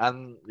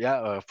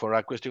for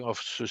a question of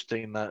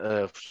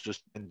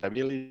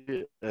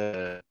sustainability,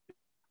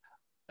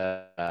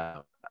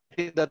 I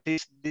think that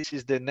this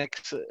is the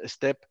next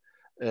step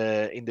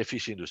in the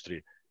fish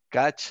industry: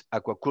 catch,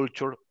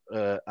 aquaculture,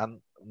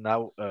 and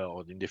now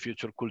or in the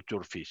future,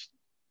 culture fish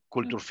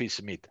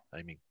meat.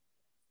 I mean.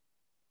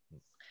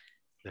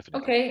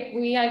 Definitely. Okay,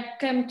 we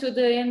came to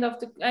the end of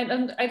the.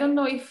 I don't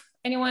know if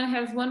anyone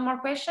has one more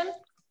question,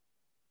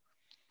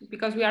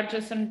 because we are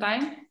just on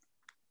time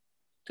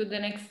to the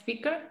next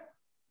speaker.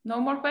 No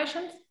more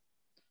questions.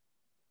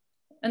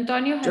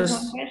 Antonio has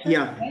one question.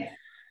 Yeah.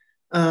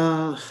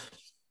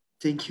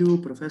 Thank you,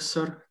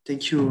 Professor.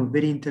 Thank you.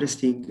 Very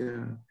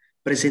interesting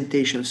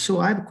presentation. So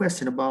I have a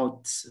question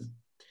about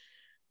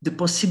the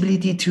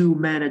possibility to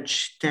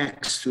manage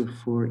texture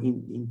for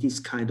in this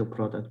kind of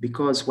product,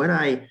 because when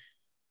I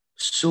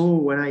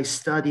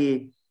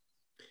study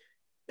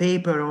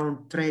paper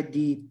on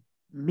 3D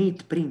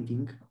meat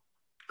printing,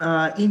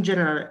 in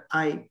general,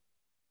 I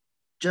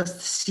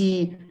just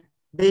see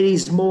very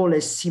small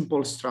and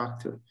simple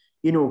structure,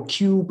 you know,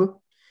 cube,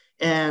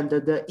 and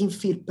the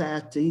infill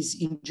path is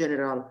in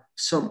general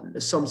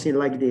something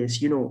like this,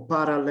 you know,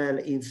 parallel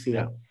infill.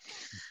 Yeah.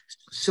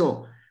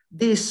 So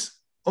this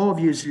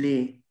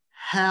obviously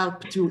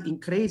help to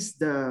increase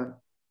the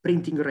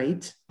printing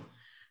rate,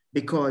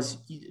 because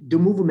the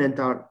movement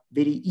are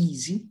very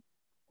easy,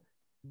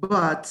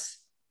 but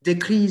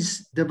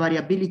decrease the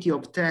variability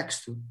of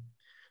texture.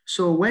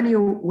 So when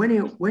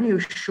you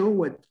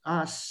show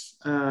us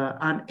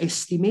an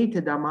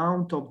estimated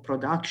amount of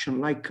production,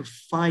 like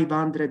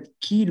 500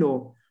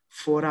 kilo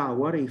for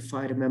hour, if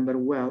I remember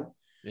well,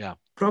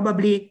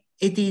 probably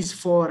it is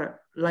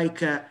for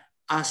like a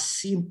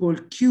simple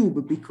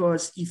cube,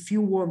 because if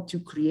you want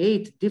to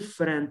create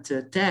different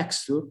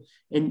texture,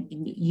 and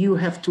you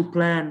have to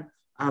plan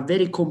a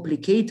very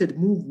complicated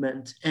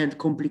movement, and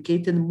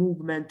complicated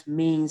movement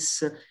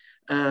means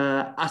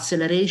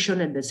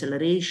acceleration and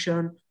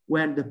deceleration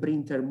when the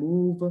printer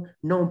move,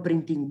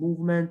 non-printing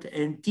movement,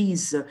 and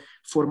this,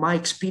 for my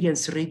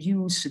experience,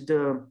 reduce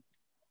the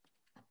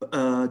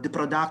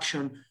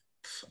production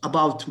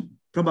about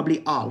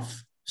probably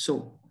half.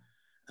 So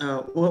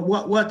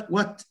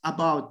what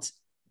about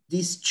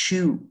these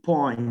 2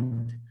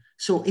 points?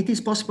 So it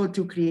is possible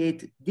to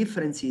create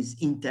differences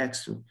in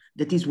texture.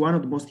 That is one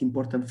of the most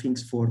important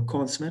things for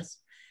consumers.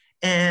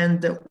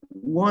 And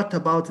what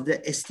about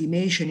the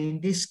estimation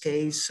in this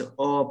case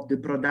of the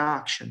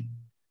production?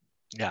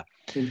 Yeah.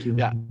 Thank you.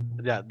 Yeah,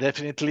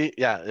 definitely.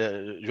 Yeah,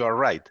 you are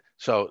right.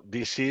 So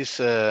this is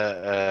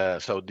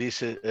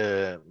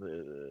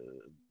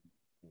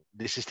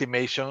these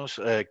estimations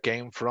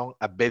came from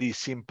a very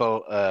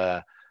simple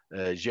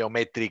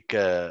geometric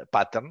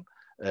pattern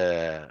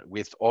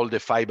with all the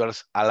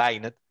fibers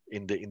aligned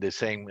in the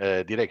same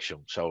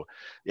direction. So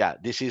yeah,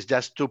 this is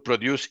just to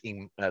produce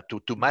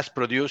to mass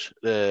produce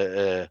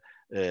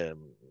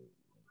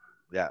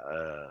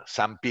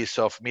some piece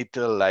of meat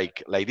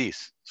like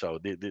this. So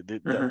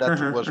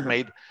that was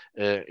made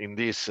in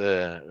this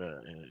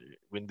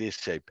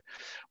shape.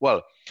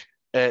 Well,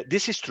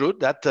 this is true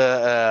that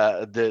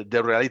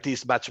the reality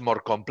is much more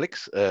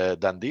complex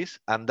than this,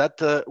 and that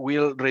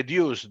will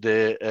reduce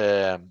the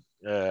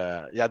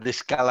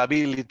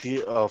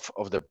scalability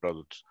of the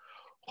products.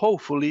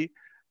 Hopefully,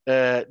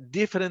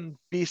 different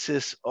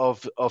pieces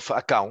of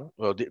a cow,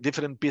 or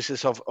different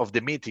pieces of the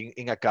meat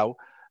in a cow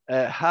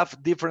have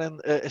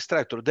different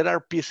structure. There are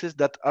pieces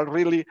that are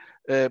really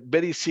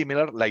very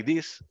similar, like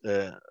this,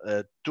 to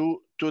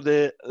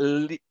the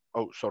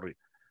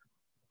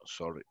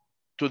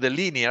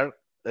linear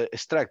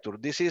structure.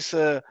 This is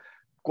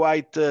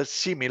quite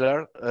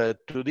similar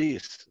to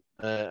this.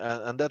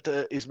 and that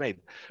is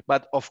made.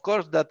 But of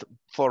course, that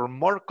for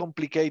more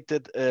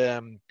complicated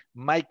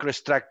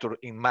microstructure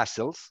in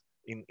muscles,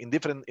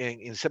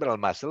 in several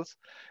muscles,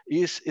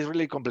 is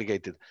really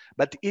complicated.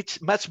 But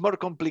it's much more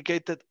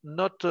complicated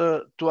not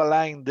to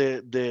align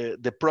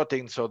the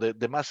proteins or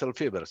the muscle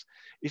fibers.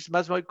 It's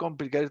much more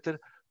complicated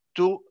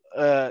to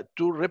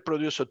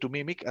reproduce or to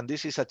mimic, and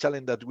this is a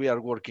challenge that we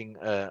are working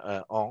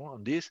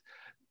on this,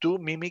 to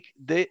mimic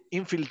the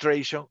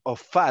infiltration of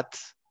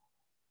fats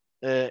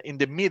in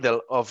the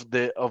middle of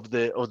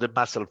the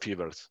muscle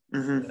fibers.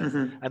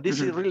 And this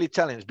is really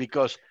challenging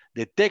because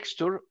the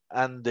texture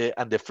and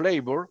the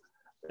flavor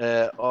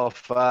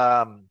of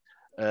a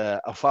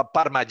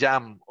Parma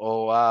jam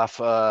or of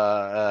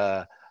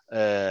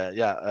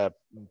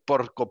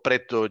porco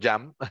preto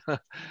jam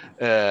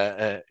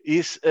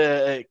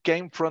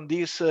came from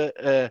this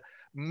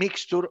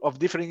mixture of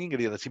different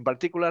ingredients, in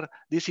particular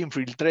this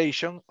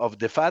infiltration of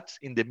the fats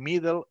in the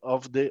middle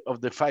of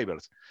the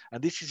fibers.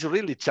 And this is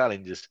really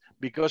challenges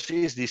because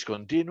it's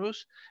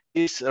discontinuous,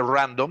 it's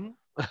random,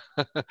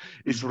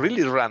 it's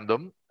really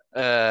random,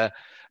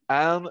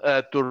 and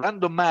to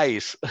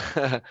randomize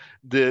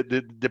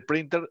the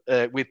printer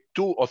with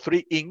 2 or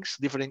 3 inks,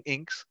 different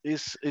inks,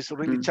 is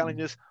really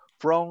challenges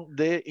from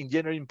the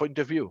engineering point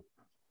of view.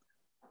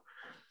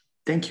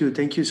 Thank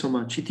you so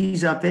much. It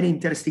is a very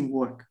interesting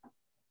work.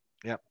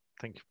 Yeah,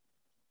 thank you.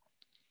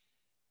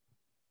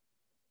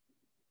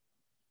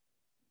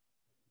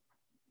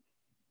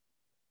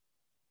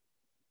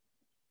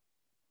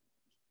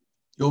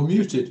 You're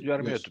muted. You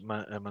are yes. muted,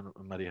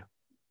 Maria.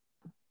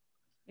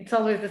 It's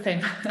always the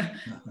same.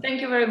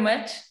 Thank you very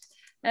much,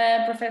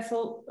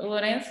 Professor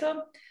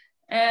Lorenzo.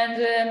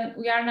 And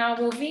we are now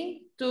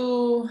moving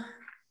to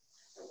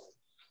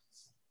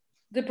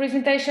the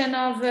presentation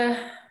of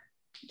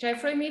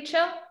Jeffrey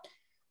Mitchell,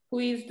 who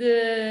is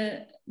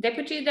the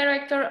Deputy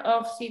Director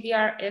of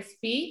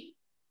CDRSP,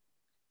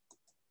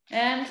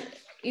 and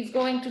is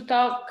going to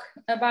talk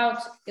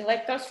about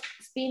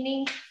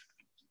electrospinning,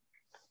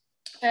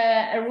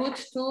 a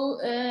route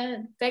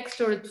to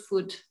textured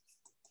food.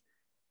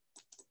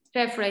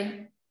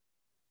 Jeffrey.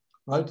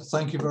 Right,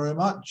 thank you very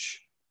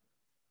much.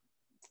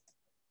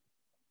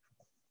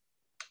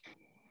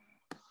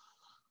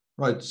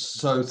 Right,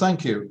 so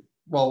thank you.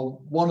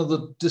 Well, one of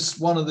the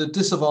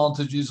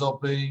disadvantages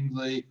of being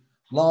the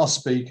last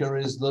speaker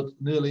is that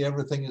nearly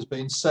everything has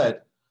been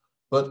said.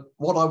 But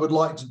what I would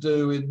like to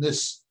do in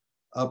this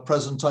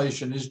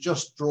presentation is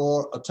just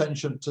draw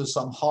attention to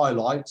some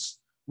highlights,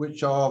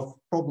 which are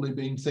probably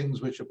been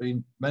things which have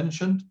been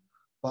mentioned,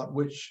 but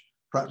which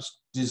perhaps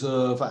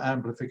deserve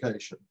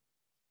amplification.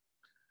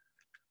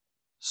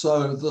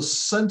 So the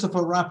Centre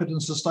for Rapid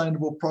and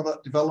Sustainable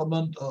Product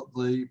Development at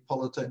the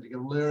Polytechnic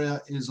of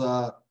Leiria is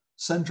a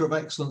centre of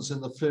excellence in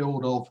the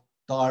field of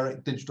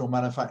direct digital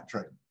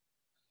manufacturing.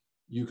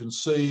 You can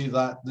see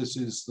that this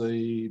is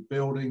the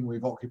building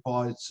we've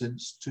occupied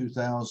since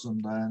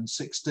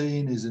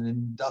 2016, is in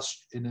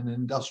an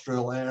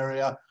industrial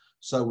area.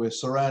 So we're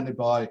surrounded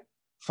by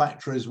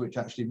factories which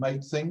actually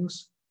make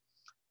things.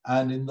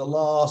 And in the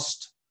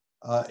last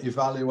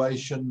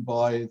evaluation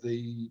by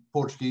the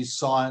Portuguese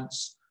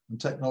Science and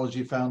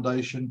Technology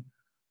Foundation,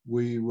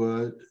 we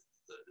were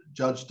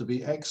judged to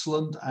be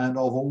excellent, and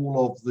of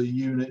all of the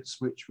units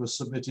which were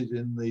submitted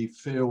in the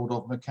field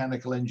of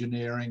mechanical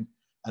engineering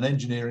and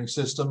engineering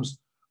systems,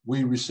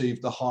 we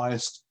received the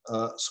highest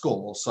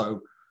score.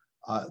 So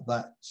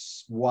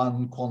that's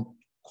one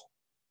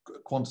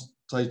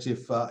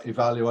quantitative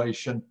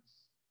evaluation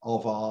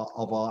of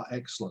our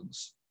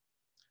excellence.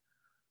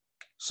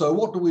 So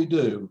what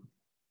do?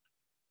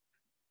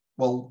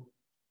 Well,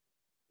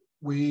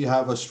 we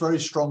have a very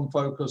strong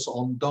focus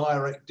on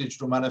direct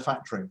digital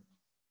manufacturing.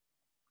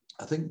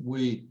 I think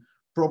we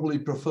probably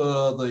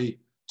prefer the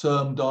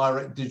term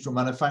direct digital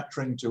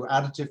manufacturing to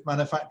additive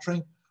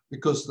manufacturing,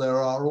 because there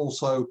are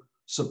also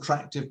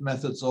subtractive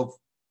methods of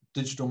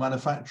digital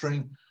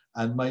manufacturing,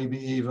 and maybe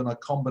even a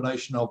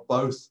combination of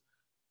both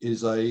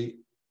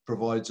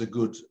provides a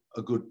good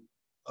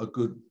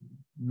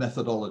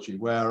methodology.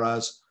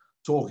 Whereas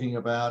talking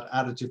about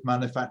additive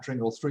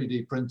manufacturing or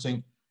 3D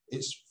printing,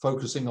 it's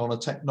focusing on a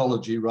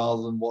technology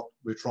rather than what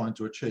we're trying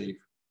to achieve.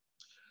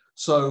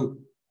 So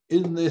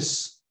in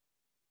this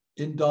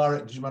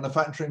indirect digital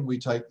manufacturing, we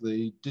take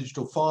the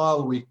digital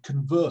file, we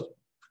convert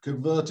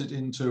it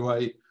into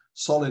a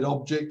solid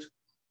object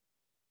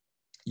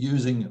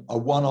using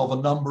one of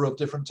a number of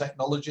different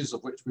technologies,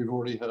 of which we've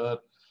already heard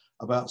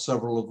about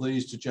several of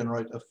these, to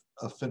generate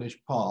a finished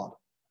part.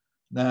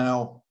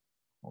 Now,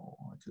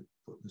 I could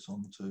put this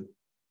on too.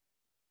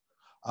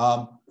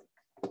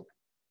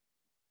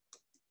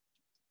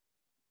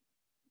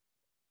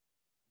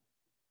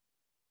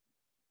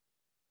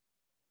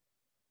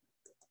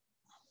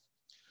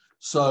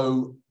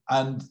 So,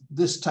 and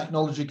this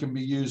technology can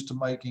be used to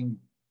making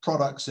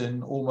products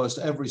in almost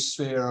every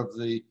sphere of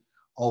the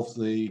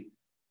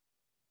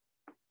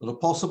that are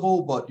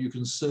possible, but you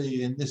can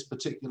see in this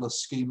particular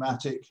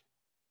schematic,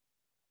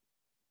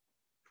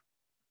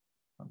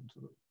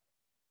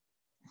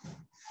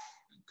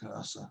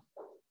 cursor.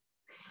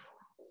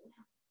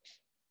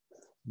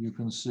 you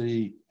can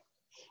see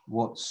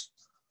what's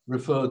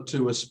referred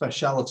to as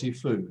specialty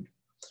food.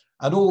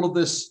 And all of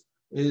this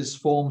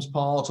forms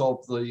part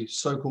of the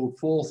so-called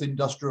fourth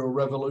industrial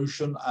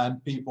revolution,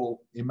 and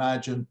people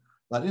imagine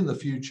that in the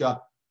future,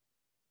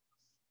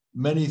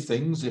 many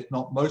things, if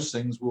not most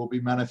things, will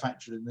be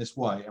manufactured in this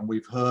way. And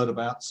we've heard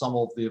about some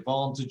of the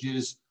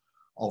advantages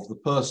of the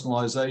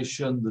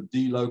personalization, the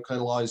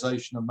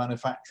delocalization of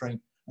manufacturing,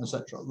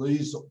 etc.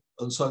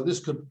 And so this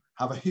could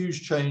have a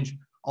huge change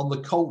on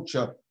the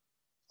culture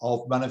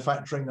of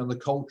manufacturing and the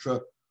culture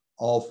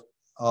of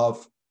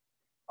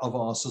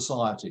our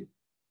society.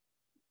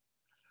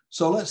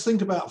 So let's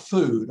think about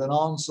food and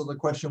answer the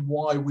question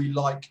why we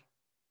like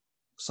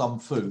some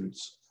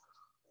foods.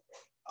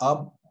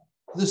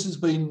 This has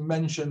been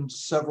mentioned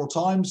several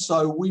times,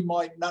 so we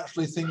might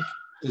naturally think,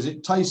 is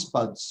it taste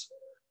buds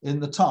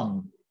in the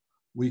tongue?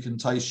 We can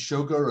taste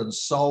sugar and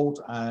salt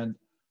and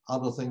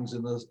other things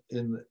in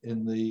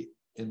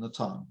the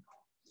tongue.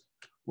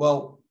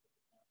 Well,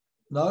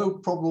 no,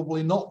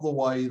 probably not the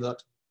way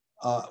that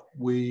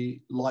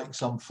we like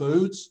some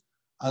foods.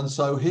 And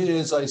so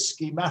here's a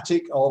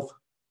schematic of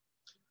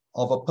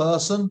a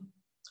person,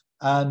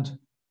 and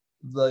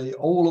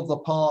all of the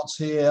parts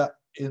here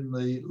in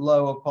the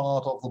lower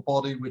part of the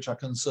body which are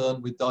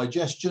concerned with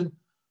digestion.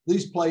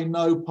 These play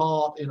no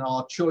part in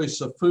our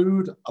choice of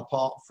food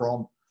apart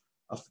from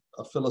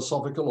a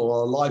philosophical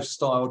or a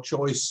lifestyle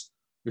choice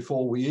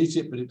before we eat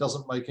it, but it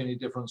doesn't make any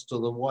difference to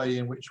the way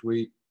in which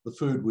the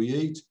food we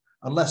eat,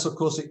 unless of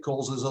course it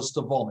causes us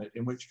to vomit,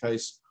 in which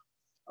case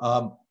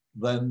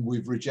then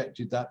we've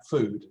rejected that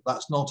food.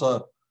 That's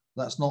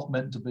not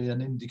meant to be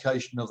an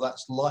indication of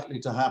that's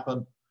likely to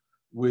happen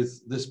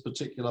with this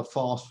particular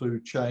fast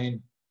food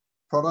chain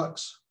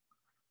products.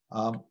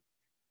 But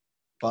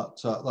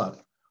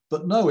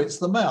no, it's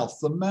the mouth.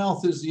 The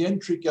mouth is the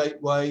entry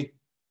gateway,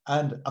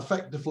 and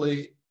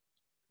effectively,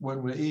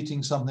 when we're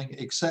eating something,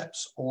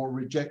 accepts or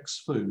rejects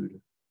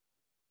food.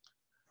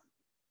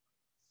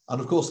 And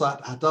of course,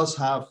 that does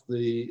have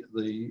the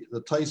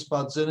taste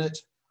buds in it.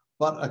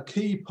 But a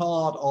key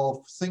part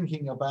of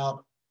thinking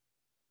about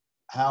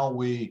how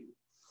we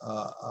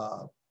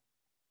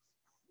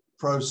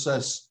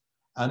process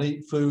and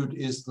eat food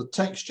is the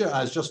texture,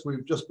 as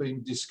we've just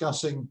been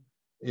discussing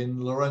in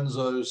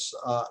Lorenzo's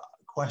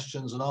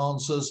questions and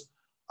answers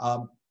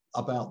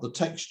about the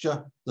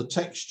texture. The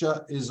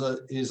texture is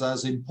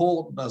as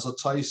important as a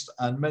taste,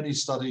 and many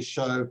studies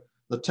show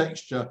the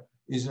texture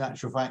is in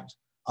actual fact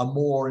a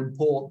more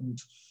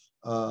important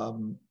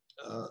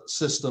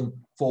system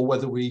for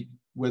whether we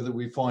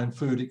find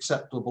food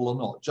acceptable or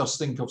not. Just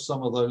think of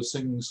some of those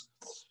things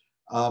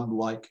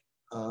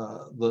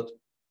that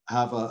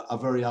have a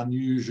very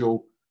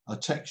unusual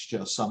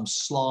texture, some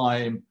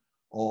slime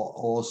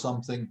or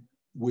something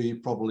we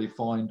probably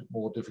find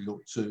more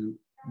difficult to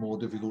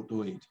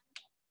eat.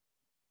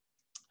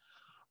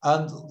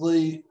 And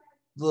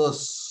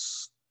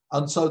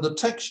so the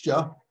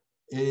texture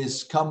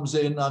comes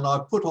in, and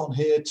I've put on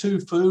here two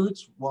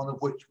foods, one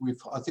of which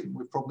I think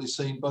we've probably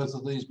seen both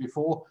of these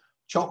before,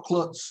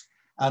 chocolates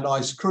and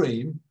ice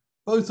cream.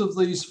 Both of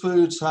these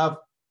foods are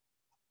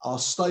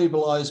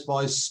stabilized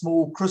by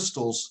small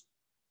crystals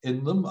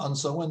in them, and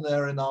so when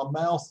they're in our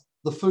mouth,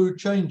 the food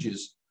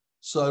changes.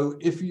 So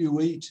if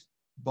you eat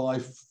by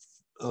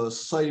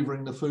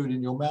savoring the food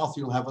in your mouth,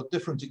 you'll have a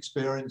different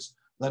experience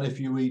than if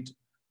you eat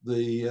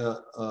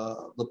the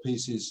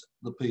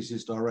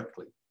pieces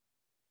directly.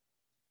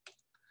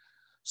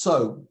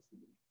 So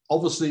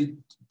obviously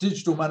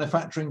digital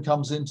manufacturing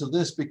comes into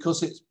this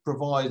because it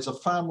provides a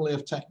family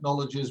of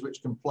technologies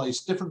which can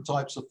place different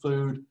types of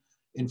food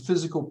in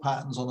physical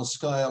patterns on a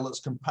scale that's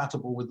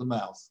compatible with the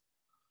mouth.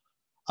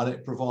 And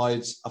it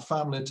provides a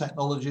family of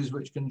technologies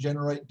which can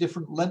generate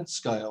different length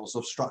scales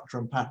of structure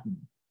and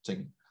patterning.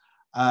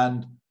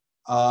 And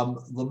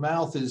the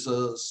mouth is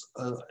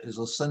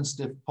a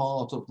sensitive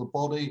part of the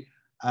body,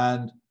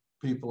 and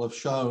people have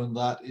shown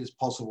that it's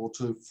possible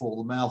for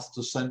the mouth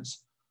to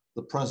sense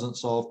the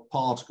presence of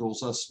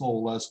particles as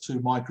small as 2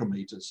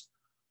 micrometers.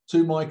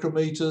 2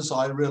 micrometers,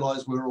 I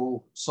realize we're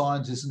all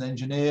scientists and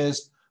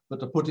engineers, but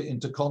to put it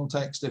into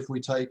context, if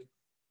we take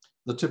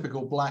the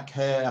typical black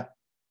hair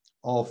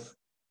of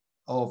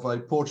a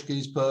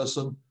Portuguese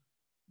person,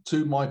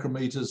 2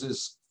 micrometers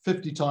is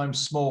 50 times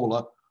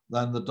smaller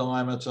than the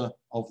diameter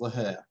of the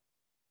hair.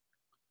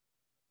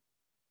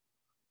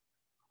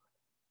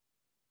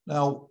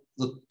 Now,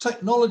 the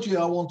technology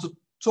I want to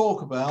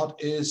talk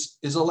about is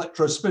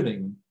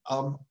electrospinning.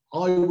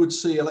 I would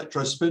see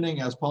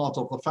electrospinning as part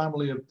of the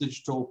family of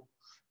digital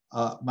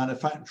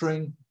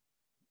manufacturing,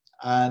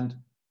 and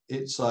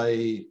it's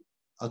a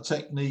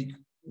technique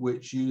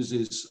which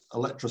uses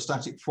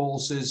electrostatic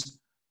forces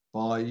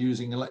by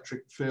using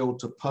electric field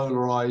to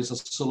polarize a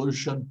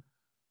solution,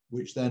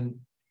 which then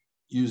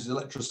uses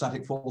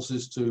electrostatic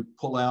forces to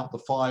pull out the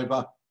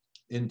fiber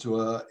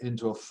into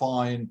a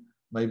fine,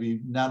 maybe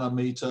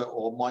nanometer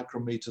or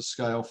micrometer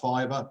scale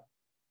fiber,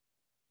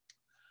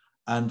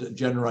 and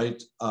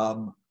generate,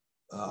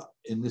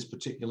 in this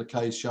particular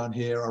case shown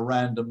here, a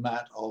random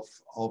mat of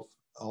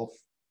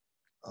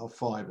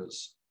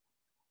fibers.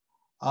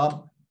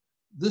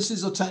 This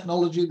is a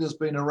technology that's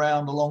been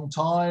around a long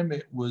time.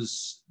 It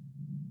was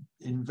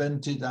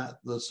invented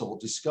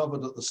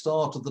discovered at the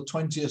start of the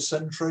 20th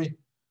century,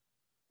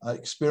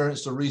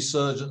 experienced a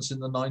resurgence in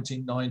the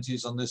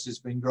 1990s, and this has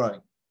been growing.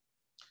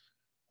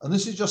 And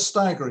this is just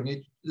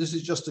staggering. This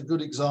is just a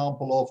good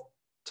example of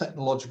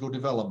technological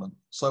development.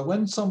 So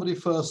when somebody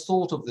first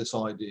thought of this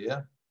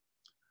idea,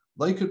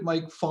 they could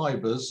make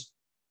fibers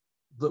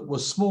that were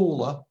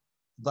smaller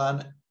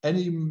than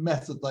any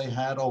method they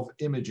had of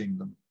imaging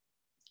them.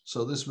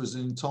 So this was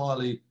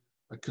entirely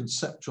a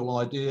conceptual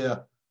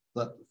idea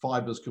that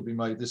fibers could be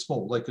made this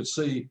small. They could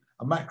see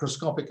a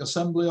macroscopic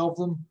assembly of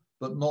them,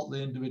 but not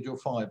the individual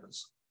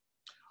fibers.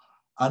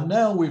 And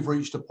now we've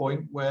reached a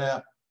point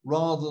where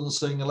rather than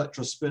seeing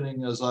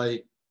electrospinning as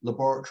a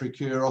laboratory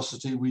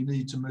curiosity, we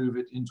need to move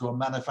it into a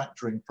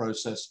manufacturing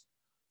process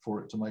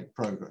for it to make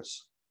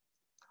progress.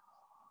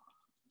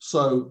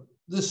 So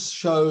this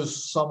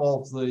shows some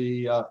of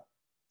the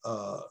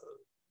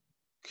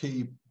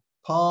key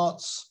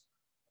parts.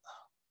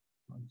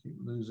 I keep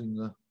losing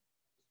the...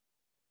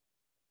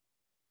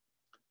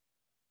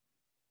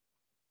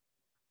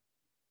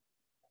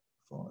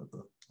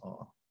 fiber.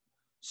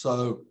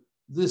 So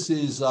this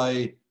is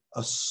a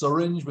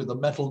syringe with a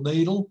metal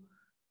needle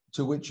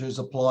to which is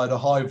applied a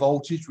high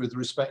voltage with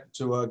respect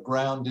to a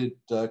grounded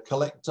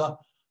collector,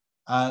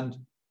 and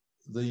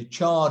the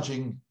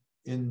charging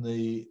in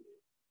the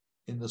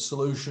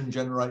solution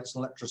generates an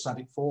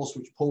electrostatic force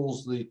which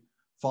pulls the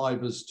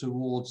fibers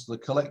towards the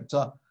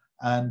collector,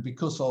 and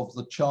because of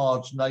the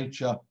charged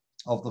nature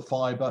of the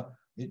fiber,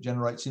 it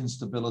generates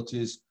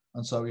instabilities,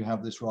 and so we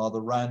have this rather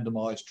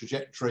randomized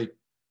trajectory,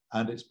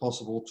 and it's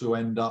possible to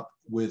end up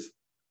with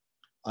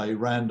a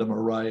random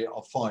array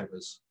of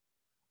fibers.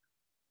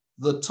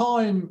 The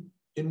time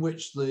in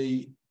which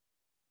the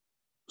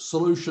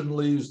solution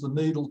leaves the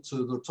needle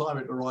to the time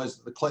it arrives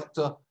at the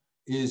collector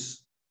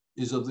is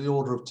of the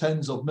order of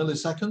tens of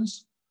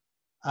milliseconds.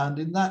 And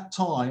in that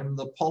time,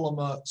 the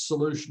polymer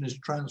solution is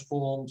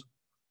transformed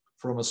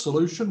from a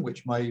solution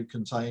which may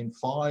contain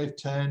 5,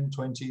 10,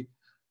 20,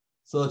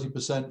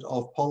 30%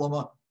 of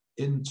polymer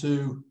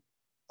into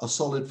a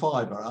solid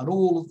fiber, and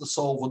all of the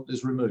solvent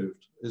is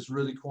removed. It's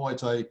really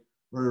quite a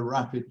very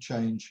rapid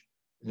change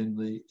in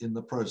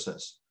the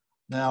process.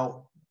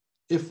 Now,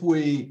 if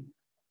we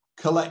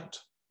collect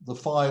the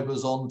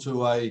fibers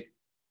onto a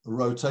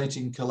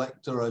rotating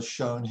collector as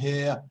shown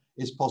here,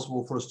 it's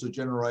possible for us to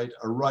generate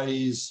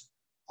arrays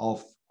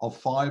of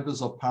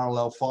fibers, of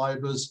parallel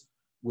fibers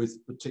with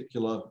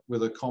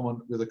a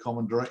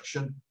common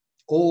direction.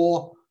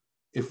 Or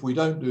if we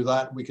don't do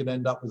that, we can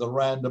end up with a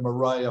random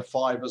array of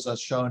fibers as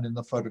shown in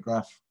the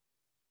photograph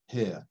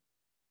here.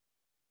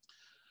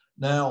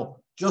 Now,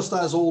 just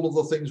as all of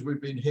the things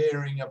we've been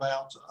hearing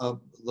about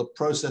the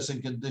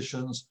processing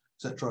conditions,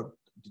 etc.,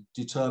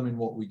 determine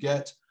what we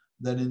get,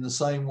 then in the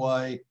same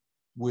way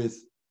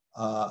with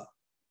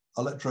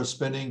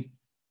electrospinning,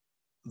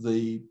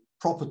 the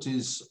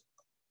properties,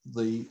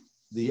 the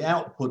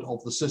output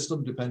of the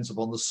system depends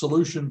upon the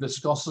solution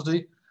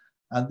viscosity,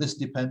 and this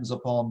depends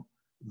upon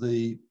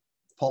the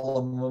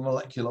polymer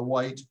molecular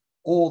weight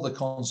or the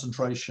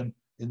concentration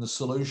in the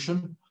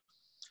solution.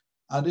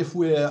 And if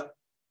we're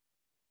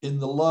in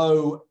the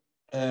low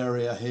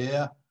area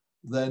here,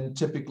 then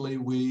typically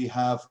we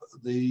have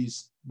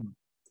these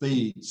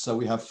beads. So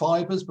we have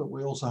fibers, but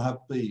we also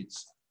have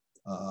beads.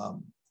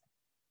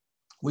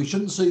 We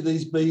shouldn't see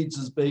these beads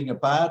as being a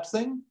bad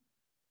thing.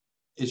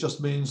 It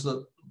just means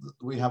that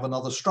we have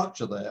another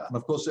structure there. And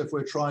of course, if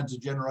we're trying to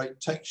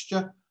generate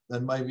texture,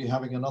 then maybe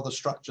having another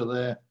structure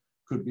there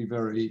could be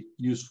very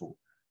useful.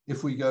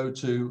 If we go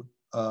to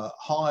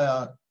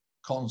higher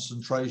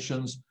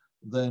concentrations,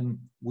 then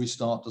we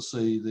start to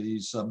see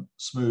these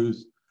smooth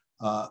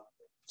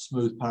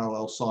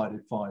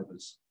parallel-sided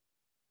fibers.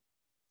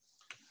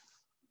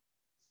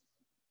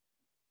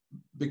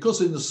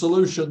 Because in the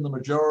solution, the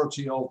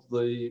majority of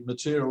the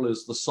material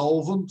is the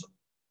solvent,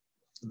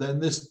 then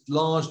this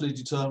largely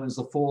determines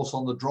the force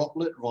on the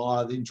droplet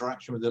via the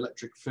interaction with the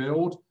electric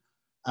field.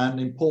 And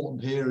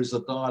important here is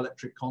the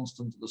dielectric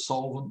constant of the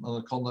solvent and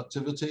the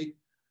conductivity.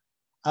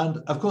 And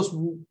of course,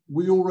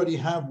 we already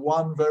have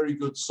one very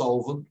good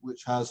solvent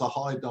which has a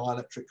high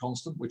dielectric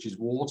constant, which is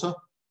water.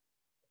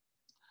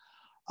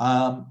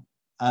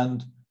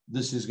 And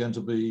this is going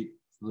to be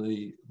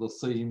the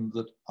theme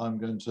that I'm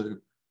going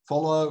to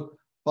follow.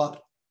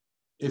 But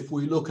if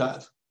we look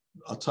at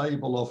a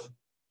table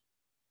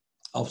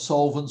of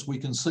solvents, we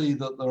can see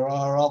that there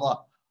are other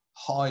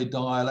high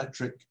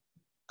dielectric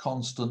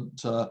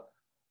constant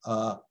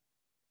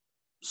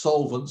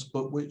solvents,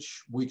 but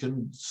which we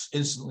can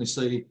instantly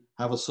see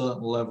have a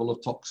certain level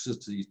of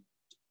toxicity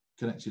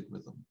connected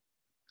with them.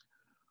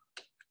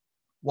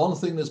 One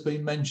thing that's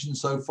been mentioned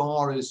so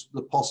far is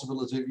the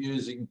possibility of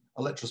using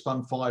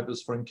electrospun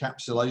fibers for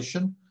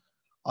encapsulation.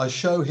 I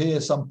show here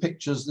some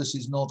pictures. This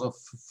is not of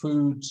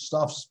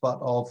foodstuffs, but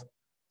of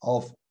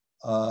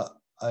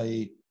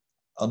a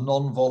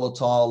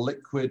non-volatile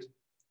liquid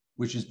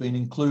which has been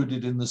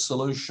included in the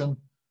solution.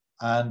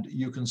 And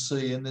you can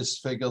see in this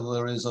figure,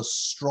 there is a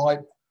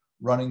stripe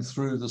running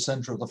through the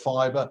center of the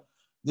fiber.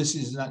 This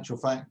is in actual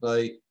fact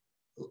a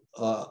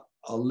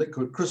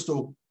liquid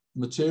crystal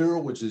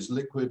material, which is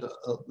liquid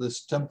at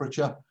this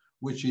temperature,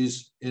 which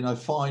is in a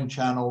fine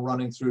channel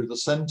running through the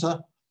center.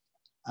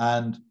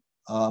 And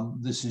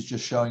this is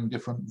just showing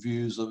different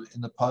views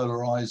in the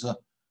polarizer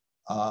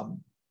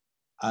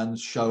and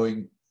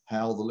showing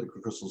how the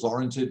liquid crystal is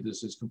oriented.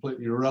 This is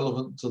completely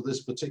irrelevant to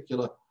this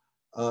particular,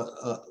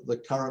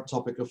 the current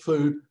topic of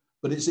food,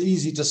 but it's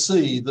easy to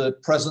see the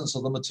presence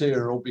of the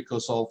material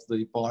because of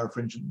the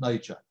birefringent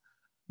nature.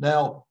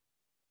 Now,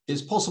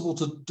 it's possible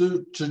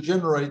to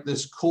generate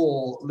this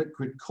core,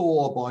 liquid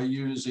core, by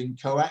using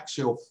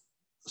coaxial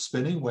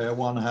spinning, where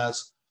one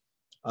has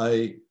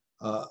a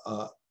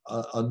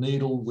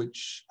needle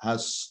which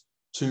has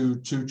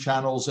two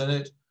channels in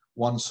it,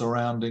 one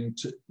surrounding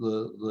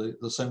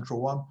the central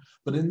one.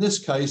 But in this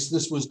case,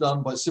 this was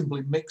done by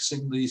simply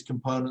mixing these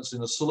components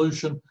in a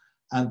solution,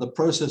 and the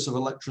process of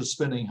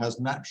electrospinning has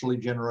naturally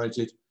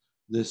generated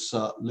this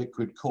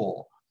liquid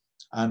core.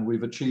 And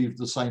we've achieved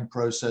the same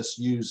process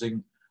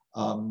using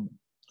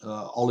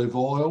olive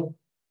oil.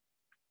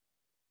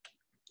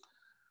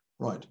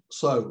 Right,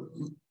 so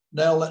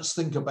now let's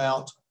think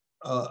about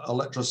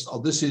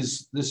this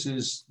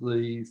is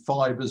the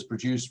fibers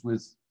produced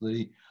with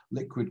the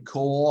liquid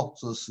core.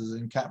 So this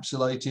is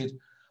encapsulated.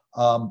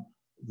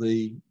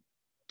 The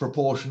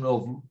proportion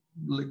of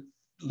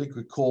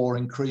liquid core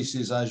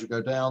increases as you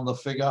go down the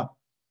figure,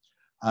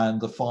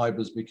 and the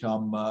fibers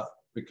become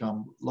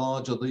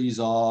larger. These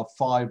are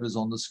fibers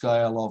on the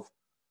scale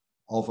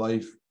of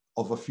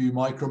a few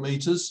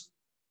micrometers.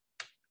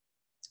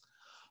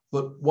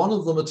 But one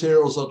of the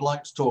materials I'd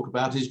like to talk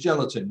about is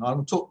gelatin.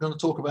 I'm going to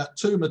talk about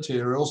two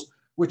materials,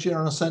 which in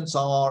a sense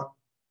are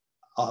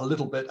a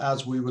little bit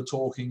as we were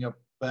talking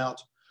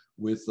about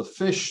with the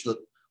fish, that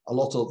a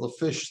lot of the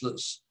fish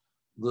that's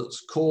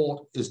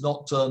caught is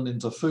not turned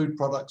into food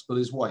products, but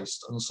is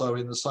waste. And so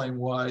in the same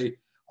way,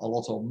 a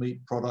lot of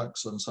meat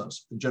products and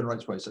such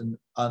generates waste. And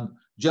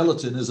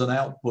gelatin is an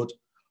output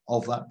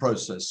of that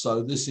process.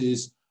 So this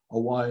is a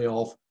way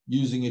of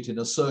using it in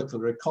a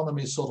circular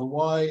economy sort of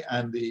way.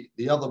 And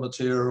the other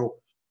material,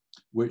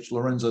 which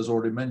Lorenzo's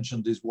already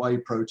mentioned, is whey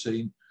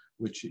protein,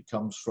 which it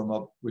comes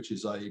from which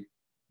is a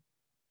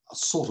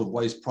sort of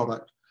waste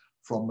product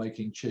from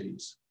making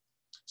cheese.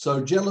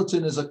 So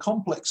gelatin is a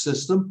complex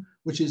system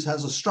which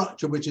has a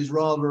structure which is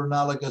rather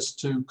analogous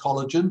to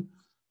collagen,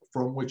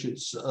 from which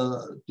it's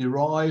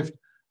derived,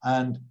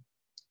 and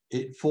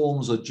it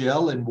forms a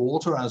gel in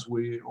water, as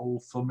we're all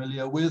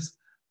familiar with.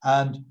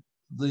 And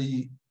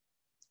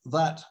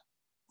that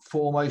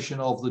formation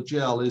of the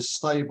gel is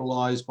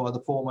stabilized by the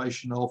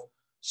formation of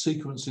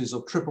sequences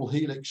of triple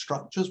helix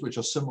structures, which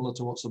are similar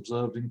to what's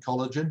observed in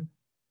collagen,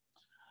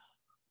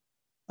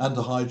 and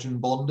the hydrogen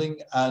bonding.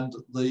 And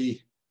the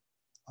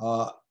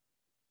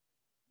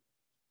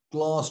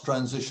glass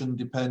transition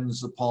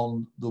depends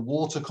upon the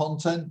water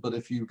content, but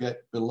if you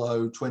get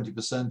below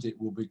 20%, it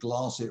will be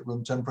glassy at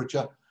room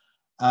temperature.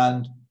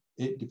 And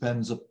it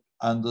depends,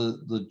 and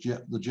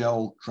the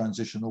gel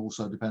transition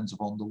also depends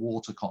upon the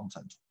water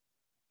content.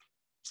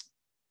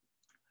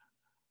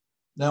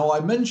 Now,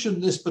 I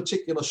mentioned this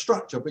particular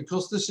structure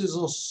because this is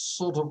a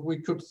sort of,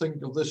 we could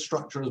think of this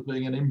structure as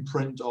being an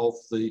imprint of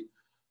the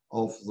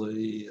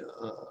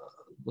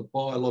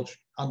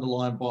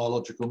underlying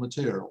biological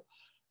material.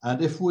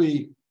 And if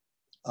we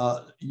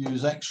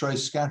use X-ray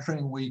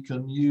scattering, we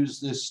can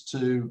use this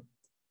to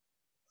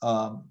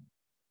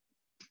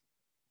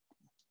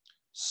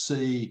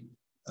see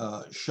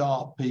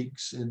sharp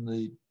peaks in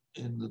the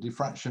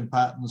diffraction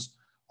patterns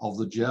of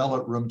the gel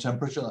at room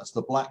temperature. That's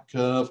the black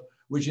curve,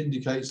 which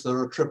indicates there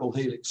are triple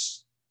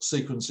helix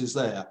sequences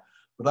there.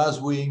 But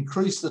as we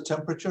increase the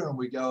temperature and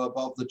we go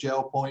above the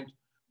gel point,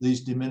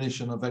 these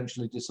diminish and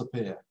eventually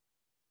disappear.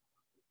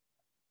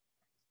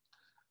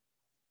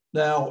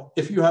 Now,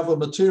 if you have a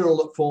material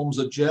that forms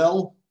a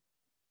gel,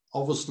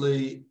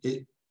 obviously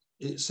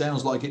it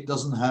sounds like it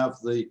doesn't have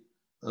the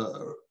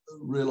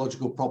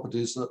rheological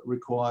properties that are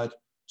required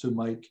to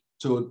make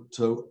to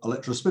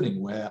electrospinning,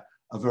 where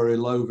a very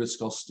low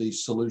viscosity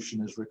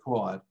solution is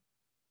required.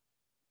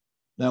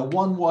 Now,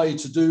 one way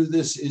to do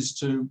this is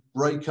to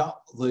break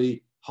up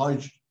the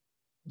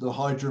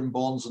hydrogen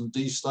bonds and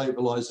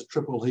destabilize the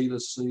triple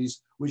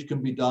helices, which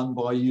can be done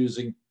by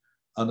using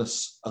an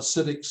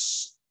acidic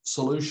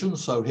solution.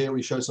 So here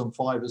we show some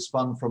fibers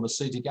spun from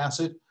acetic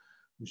acid,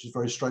 which is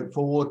very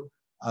straightforward.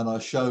 And I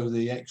show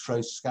the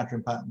X-ray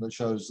scattering pattern that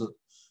shows that,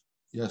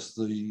 yes,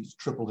 the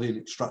triple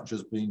helix structure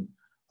has been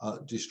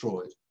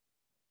destroyed.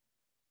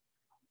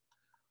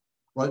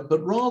 Right,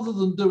 but rather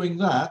than doing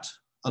that,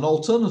 an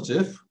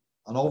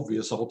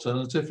obvious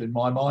alternative in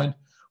my mind,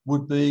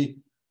 would be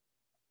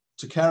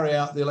to carry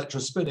out the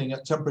electrospinning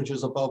at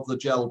temperatures above the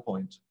gel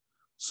point.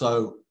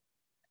 So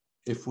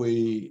if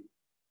we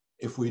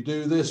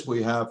do this,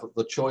 we have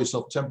the choice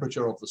of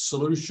temperature of the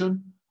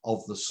solution,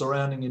 of the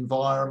surrounding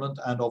environment,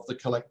 and of the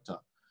collector.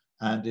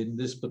 And in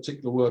this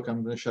particular work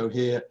I'm going to show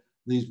here,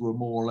 these were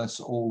more or less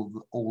all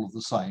of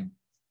the same.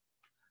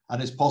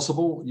 And it's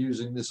possible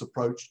using this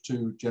approach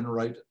to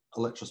generate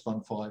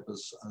electrospun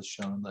fibers as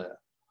shown there.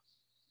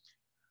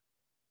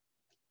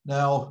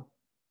 Now,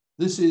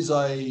 this is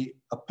a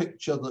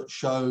picture that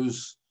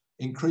shows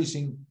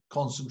increasing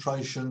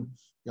concentration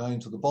going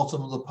to the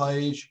bottom of the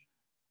page.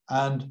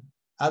 And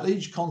at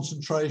each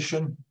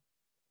concentration,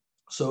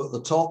 so at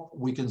the top,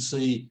 we can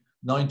see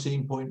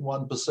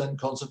 19.1%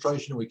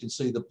 concentration. We can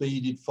see the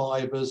beaded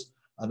fibers.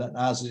 And then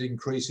as it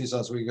increases,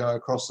 as we go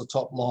across the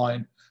top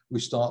line, we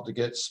start to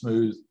get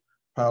smooth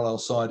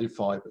parallel-sided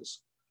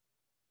fibers.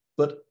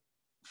 But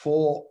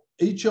for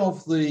each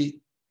of the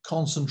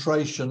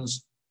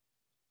concentrations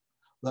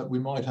that we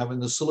might have in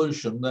the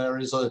solution, there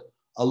is a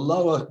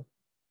lower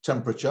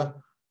temperature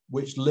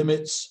which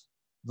limits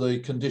the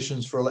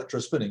conditions for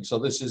electrospinning. So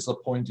this is the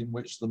point in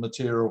which the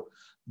material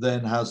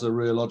then has the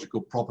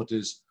rheological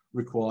properties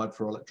required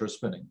for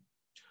electrospinning.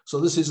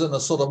 So this is in a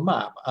sort of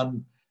map,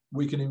 and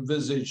we can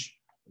envisage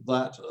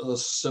that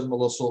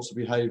similar sorts of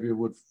behavior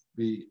would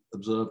be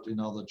observed in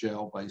other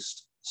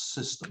gel-based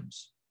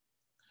systems.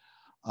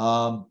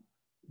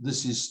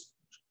 This is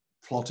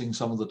plotting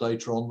some of the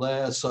data on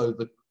there. So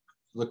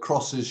the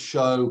crosses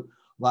show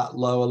that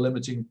lower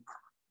limiting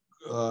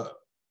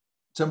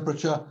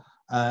temperature,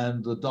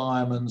 and the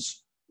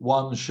diamonds,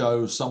 one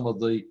shows some of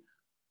the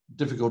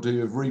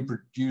difficulty of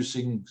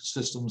reproducing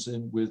systems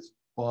with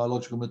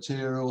biological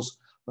materials,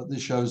 but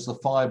this shows the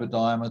fiber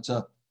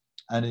diameter,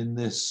 and in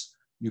this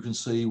you can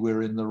see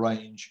we're in the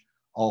range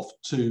of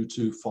 2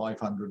 to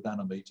 500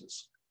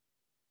 nanometers.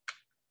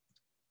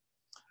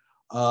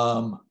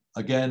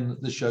 Again,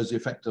 this shows the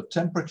effect of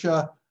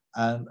temperature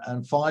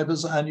and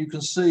fibers, and you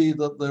can see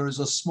that there is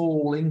a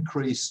small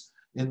increase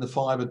in the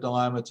fiber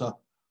diameter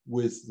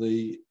with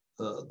the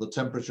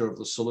temperature of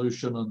the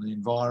solution and the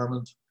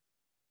environment.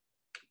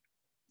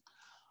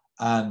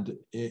 And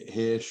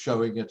here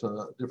showing it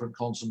a different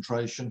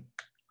concentration.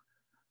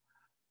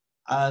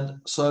 And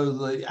so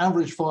the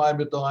average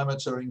fiber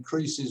diameter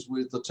increases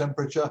with the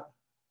temperature,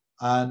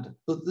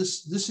 but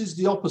this is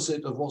the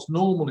opposite of what's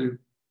normally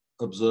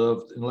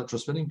observed in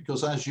electrospinning,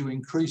 because as you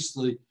increase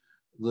the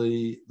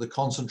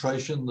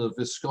concentration, the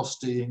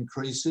viscosity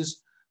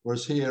increases,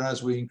 whereas here,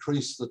 as we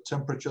increase the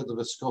temperature, the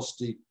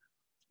viscosity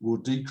will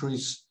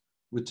decrease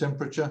with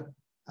temperature,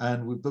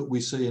 but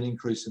we see an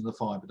increase in the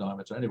fiber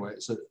diameter. Anyway,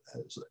 it's an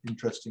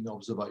interesting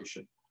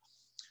observation.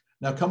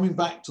 Now, coming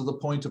back to the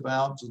point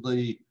about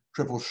the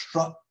triple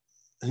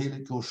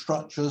helical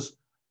structures,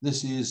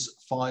 this is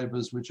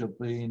fibers which have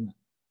been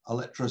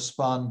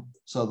electrospun.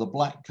 So the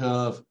black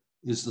curve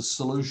is the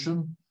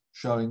solution,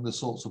 showing the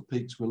sorts of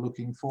peaks we're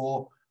looking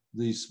for.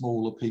 These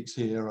smaller peaks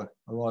here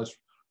arise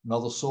from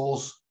another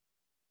source.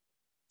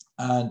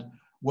 And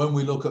when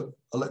we look at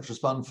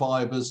electrospun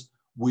fibers,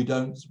 we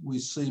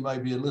see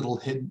maybe a little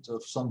hint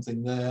of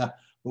something there,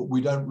 but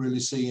we don't really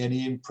see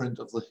any imprint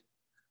of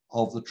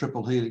the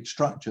triple helix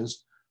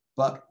structures.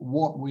 But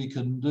what we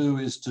can do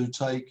is to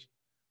take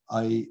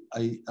a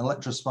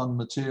electrospun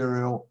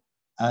material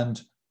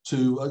and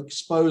to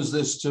expose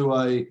this to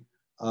a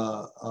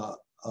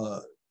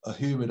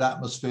humid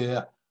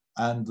atmosphere,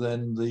 and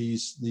then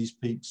these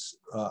peaks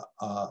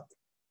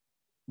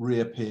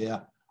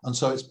reappear. And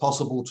so it's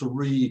possible to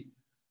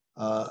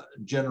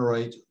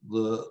regenerate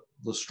the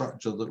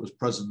structure that was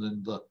present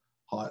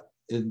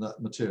in that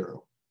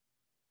material.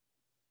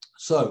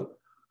 So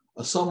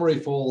a summary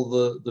for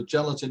the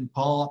gelatin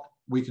part: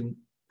 we can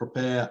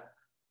prepare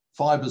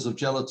fibers of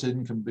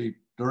gelatin, can be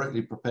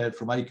directly prepared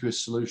from aqueous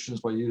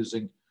solutions by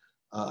using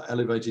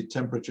elevated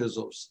temperatures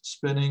of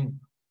spinning.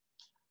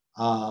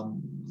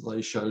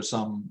 They show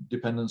some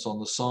dependence on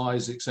the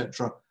size,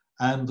 etc.,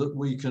 and that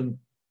we can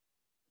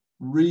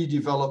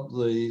redevelop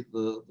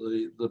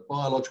the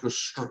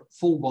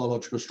full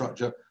biological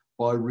structure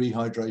by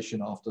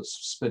rehydration after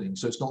spinning,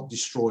 so it's not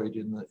destroyed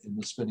in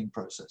the spinning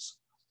process.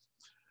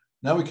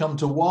 Now we come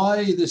to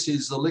why. This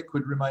is the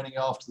liquid remaining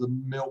after the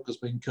milk has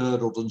been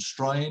curdled and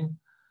strained,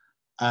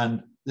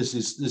 and this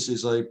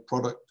is a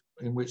product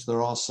in which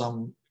there are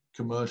some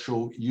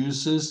commercial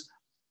uses.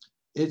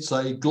 It's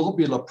a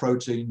globular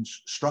protein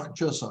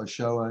structure, so I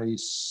show a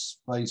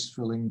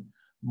space-filling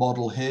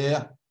model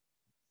here.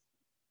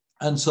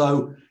 And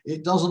so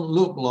it doesn't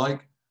look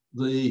like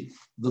the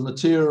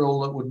material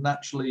that would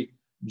naturally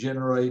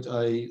generate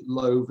a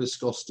low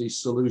viscosity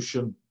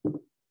solution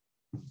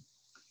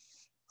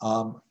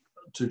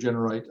to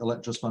generate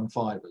electrospun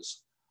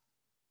fibers.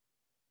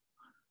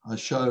 I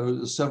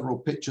show several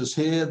pictures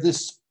here.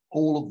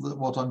 All of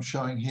what I'm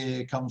showing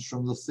here comes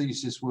from the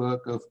thesis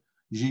work of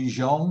Ji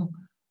Zhong,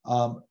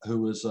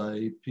 who was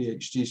a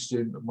PhD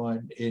student of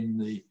mine in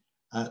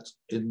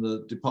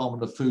the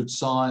Department of Food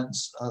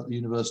Science at the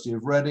University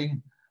of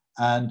Reading.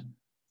 And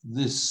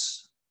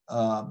this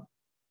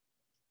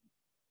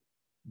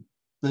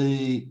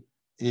B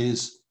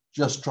is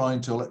just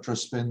trying to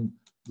electrospin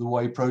the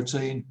whey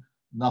protein.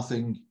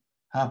 Nothing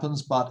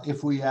happens, but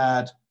if we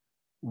add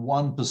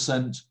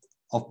 1%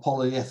 of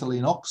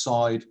polyethylene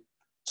oxide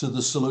to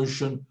the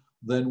solution,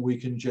 then we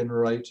can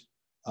generate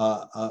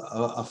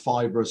a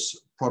fibrous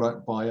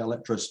product by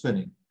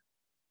electrospinning.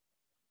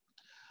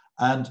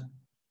 And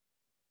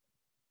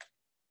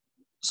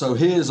so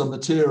here's a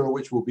material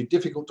which will be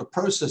difficult to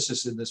process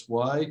this in this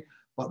way,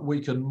 but we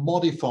can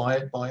modify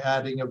it by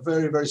adding a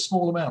very, very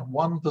small amount.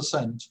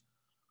 1%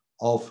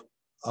 of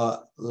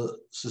the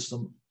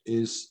system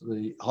is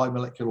the high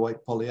molecular weight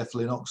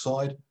polyethylene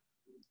oxide,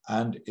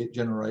 and it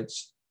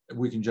generates,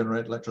 we can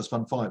generate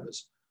electrospun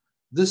fibers.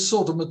 This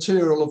sort of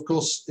material, of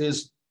course,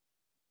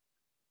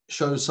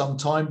 shows some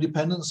time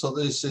dependence. So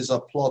this is a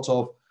plot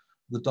of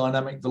the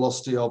dynamic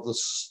velocity of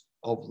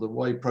the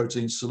whey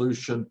protein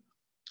solution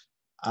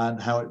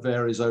and how it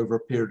varies over a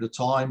period of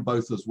time,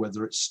 both as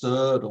whether it's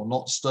stirred or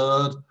not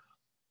stirred.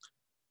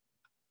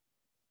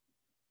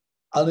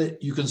 And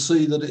you can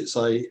see that it's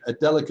a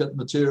delicate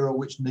material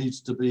which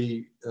needs to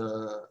be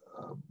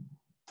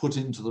put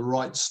into the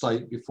right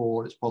state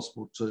before it's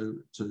possible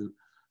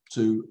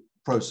to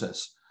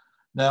process.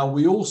 Now,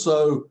 we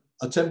also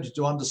attempted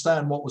to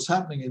understand what was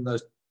happening in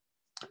those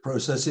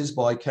processes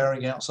by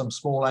carrying out some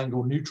small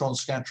angle neutron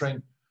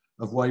scattering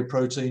of whey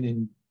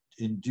protein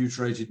in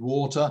deuterated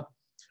water.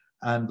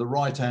 And the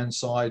right-hand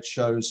side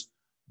shows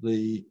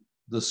the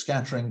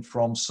scattering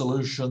from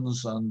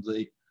solutions, and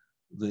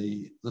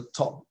the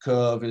top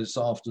curve is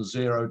after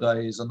 0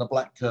 days and the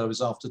black curve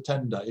is after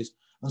 10 days.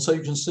 And so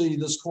you can see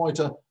there's quite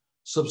a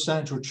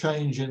substantial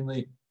change in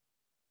the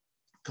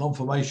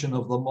conformation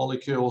of the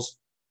molecules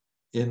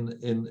in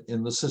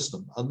the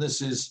system. And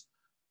this is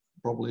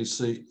probably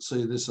see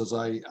this as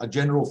a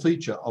general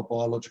feature of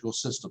biological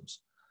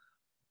systems.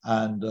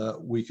 And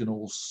we can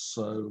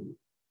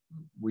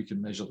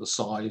measure the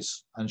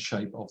size and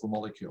shape of the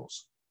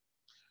molecules.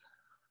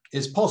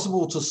 It's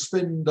possible to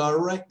spin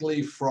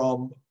directly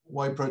from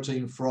whey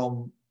protein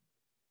from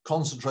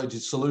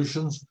concentrated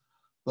solutions,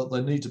 but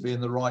they need to be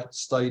in the right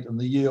state, and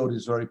the yield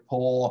is very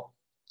poor.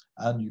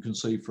 And you can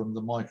see from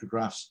the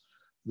micrographs,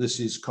 this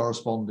is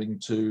corresponding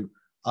to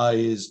A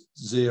is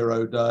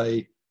 0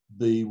 day,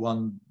 B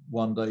 1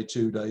 day,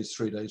 2 days,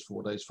 3 days,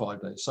 4 days,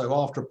 5 days. So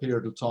after a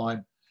period of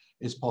time,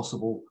 it's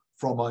possible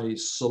from a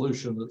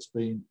solution that's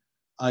been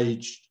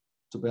aged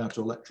to be able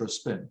to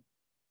electrospin.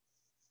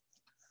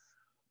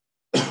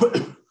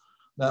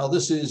 Now,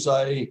 this is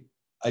a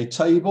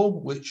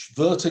table which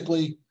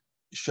vertically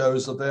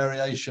shows the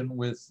variation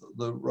with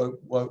the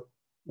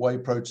whey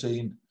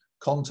protein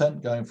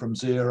content going from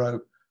 0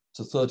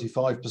 to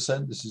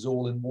 35%. This is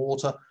all in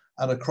water.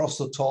 And across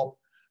the top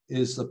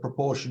is the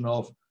proportion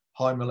of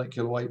high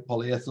molecular weight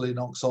polyethylene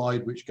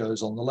oxide, which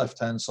goes on the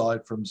left-hand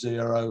side from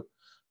 0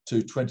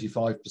 to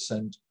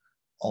 25%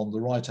 on the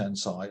right-hand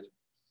side.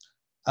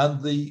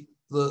 And the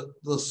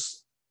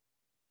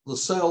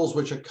cells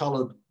which are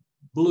colored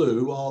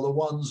blue are the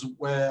ones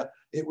where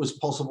it was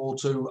possible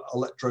to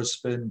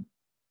electrospin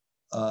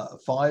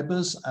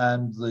fibers,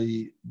 and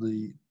the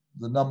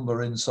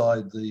number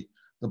inside the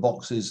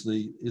box is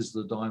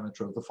the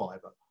diameter of the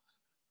fiber.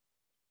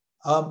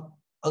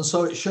 And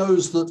so it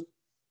shows that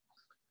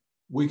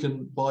we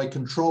can, by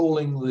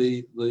controlling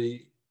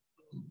the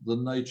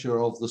nature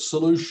of the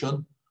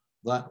solution,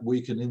 that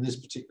we can, in this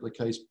particular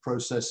case,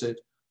 process it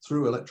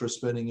through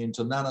electrospinning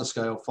into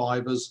nanoscale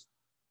fibers,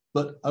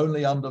 but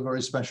only under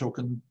very special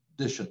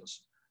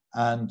conditions.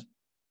 And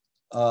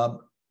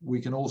we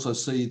can also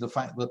see the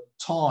fact that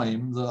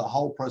time, the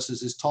whole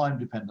process is time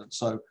dependent.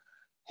 So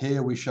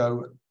here we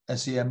show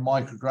SEM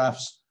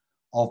micrographs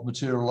of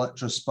material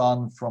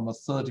electrospun from a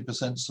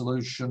 30%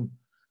 solution,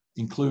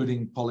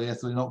 including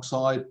polyethylene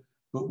oxide,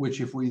 but which,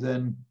 if we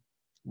then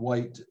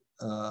wait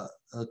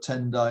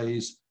 10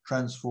 days,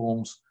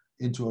 transforms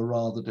into a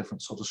rather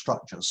different sort of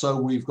structure. So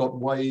we've got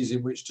ways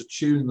in which to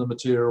tune the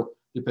material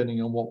depending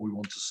on what we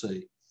want to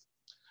see.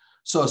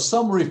 So a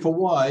summary for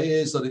whey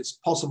is that it's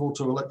possible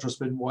to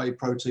electrospin whey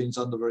proteins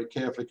under very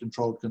carefully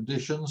controlled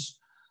conditions.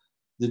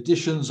 The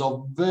additions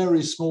of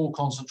very small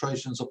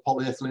concentrations of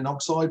polyethylene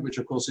oxide, which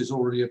of course is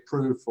already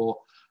approved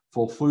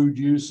for food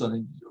use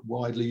and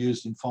widely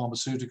used in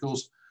pharmaceuticals,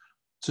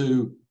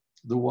 to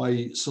the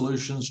whey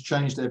solutions,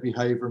 change their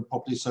behavior and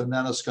properties so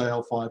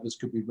nanoscale fibers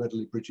could be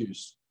readily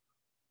produced.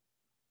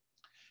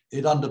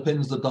 It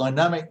underpins the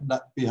dynamic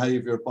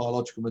behavior of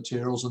biological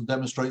materials and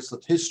demonstrates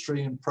that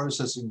history and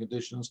processing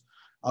conditions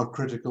are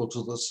critical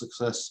to the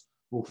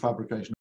successful fabrication